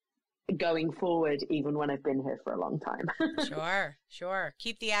going forward, even when I've been here for a long time. Sure.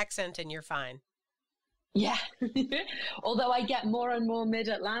 Keep the accent and you're fine. Yeah. Although I get more and more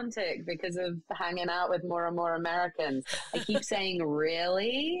mid-Atlantic because of hanging out with more and more Americans. I keep saying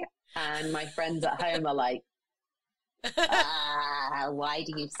really, and my friends at home are like, why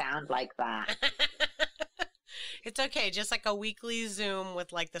do you sound like that? It's okay. Just like a weekly Zoom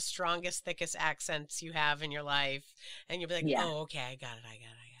with like the strongest, thickest accents you have in your life. And you'll be like, oh, okay, I got it.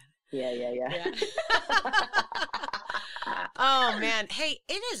 Yeah. Oh, man. Hey,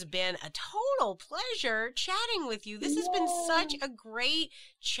 it has been a total pleasure chatting with you. This has been such a great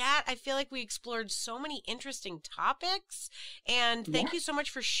chat. I feel like we explored so many interesting topics. And thank you so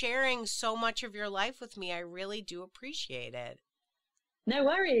much for sharing so much of your life with me. I really do appreciate it. No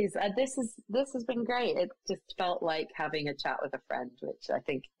worries. This has been great. It just felt like having a chat with a friend, which I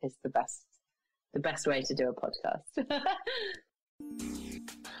think is the best way to do a podcast.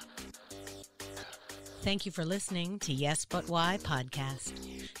 Thank you for listening to Yes But Why podcast.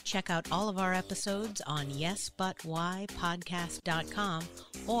 Check out all of our episodes on yesbutwhypodcast.com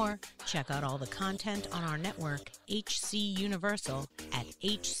or check out all the content on our network, HC Universal, at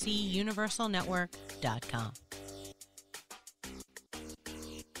hcuniversalnetwork.com.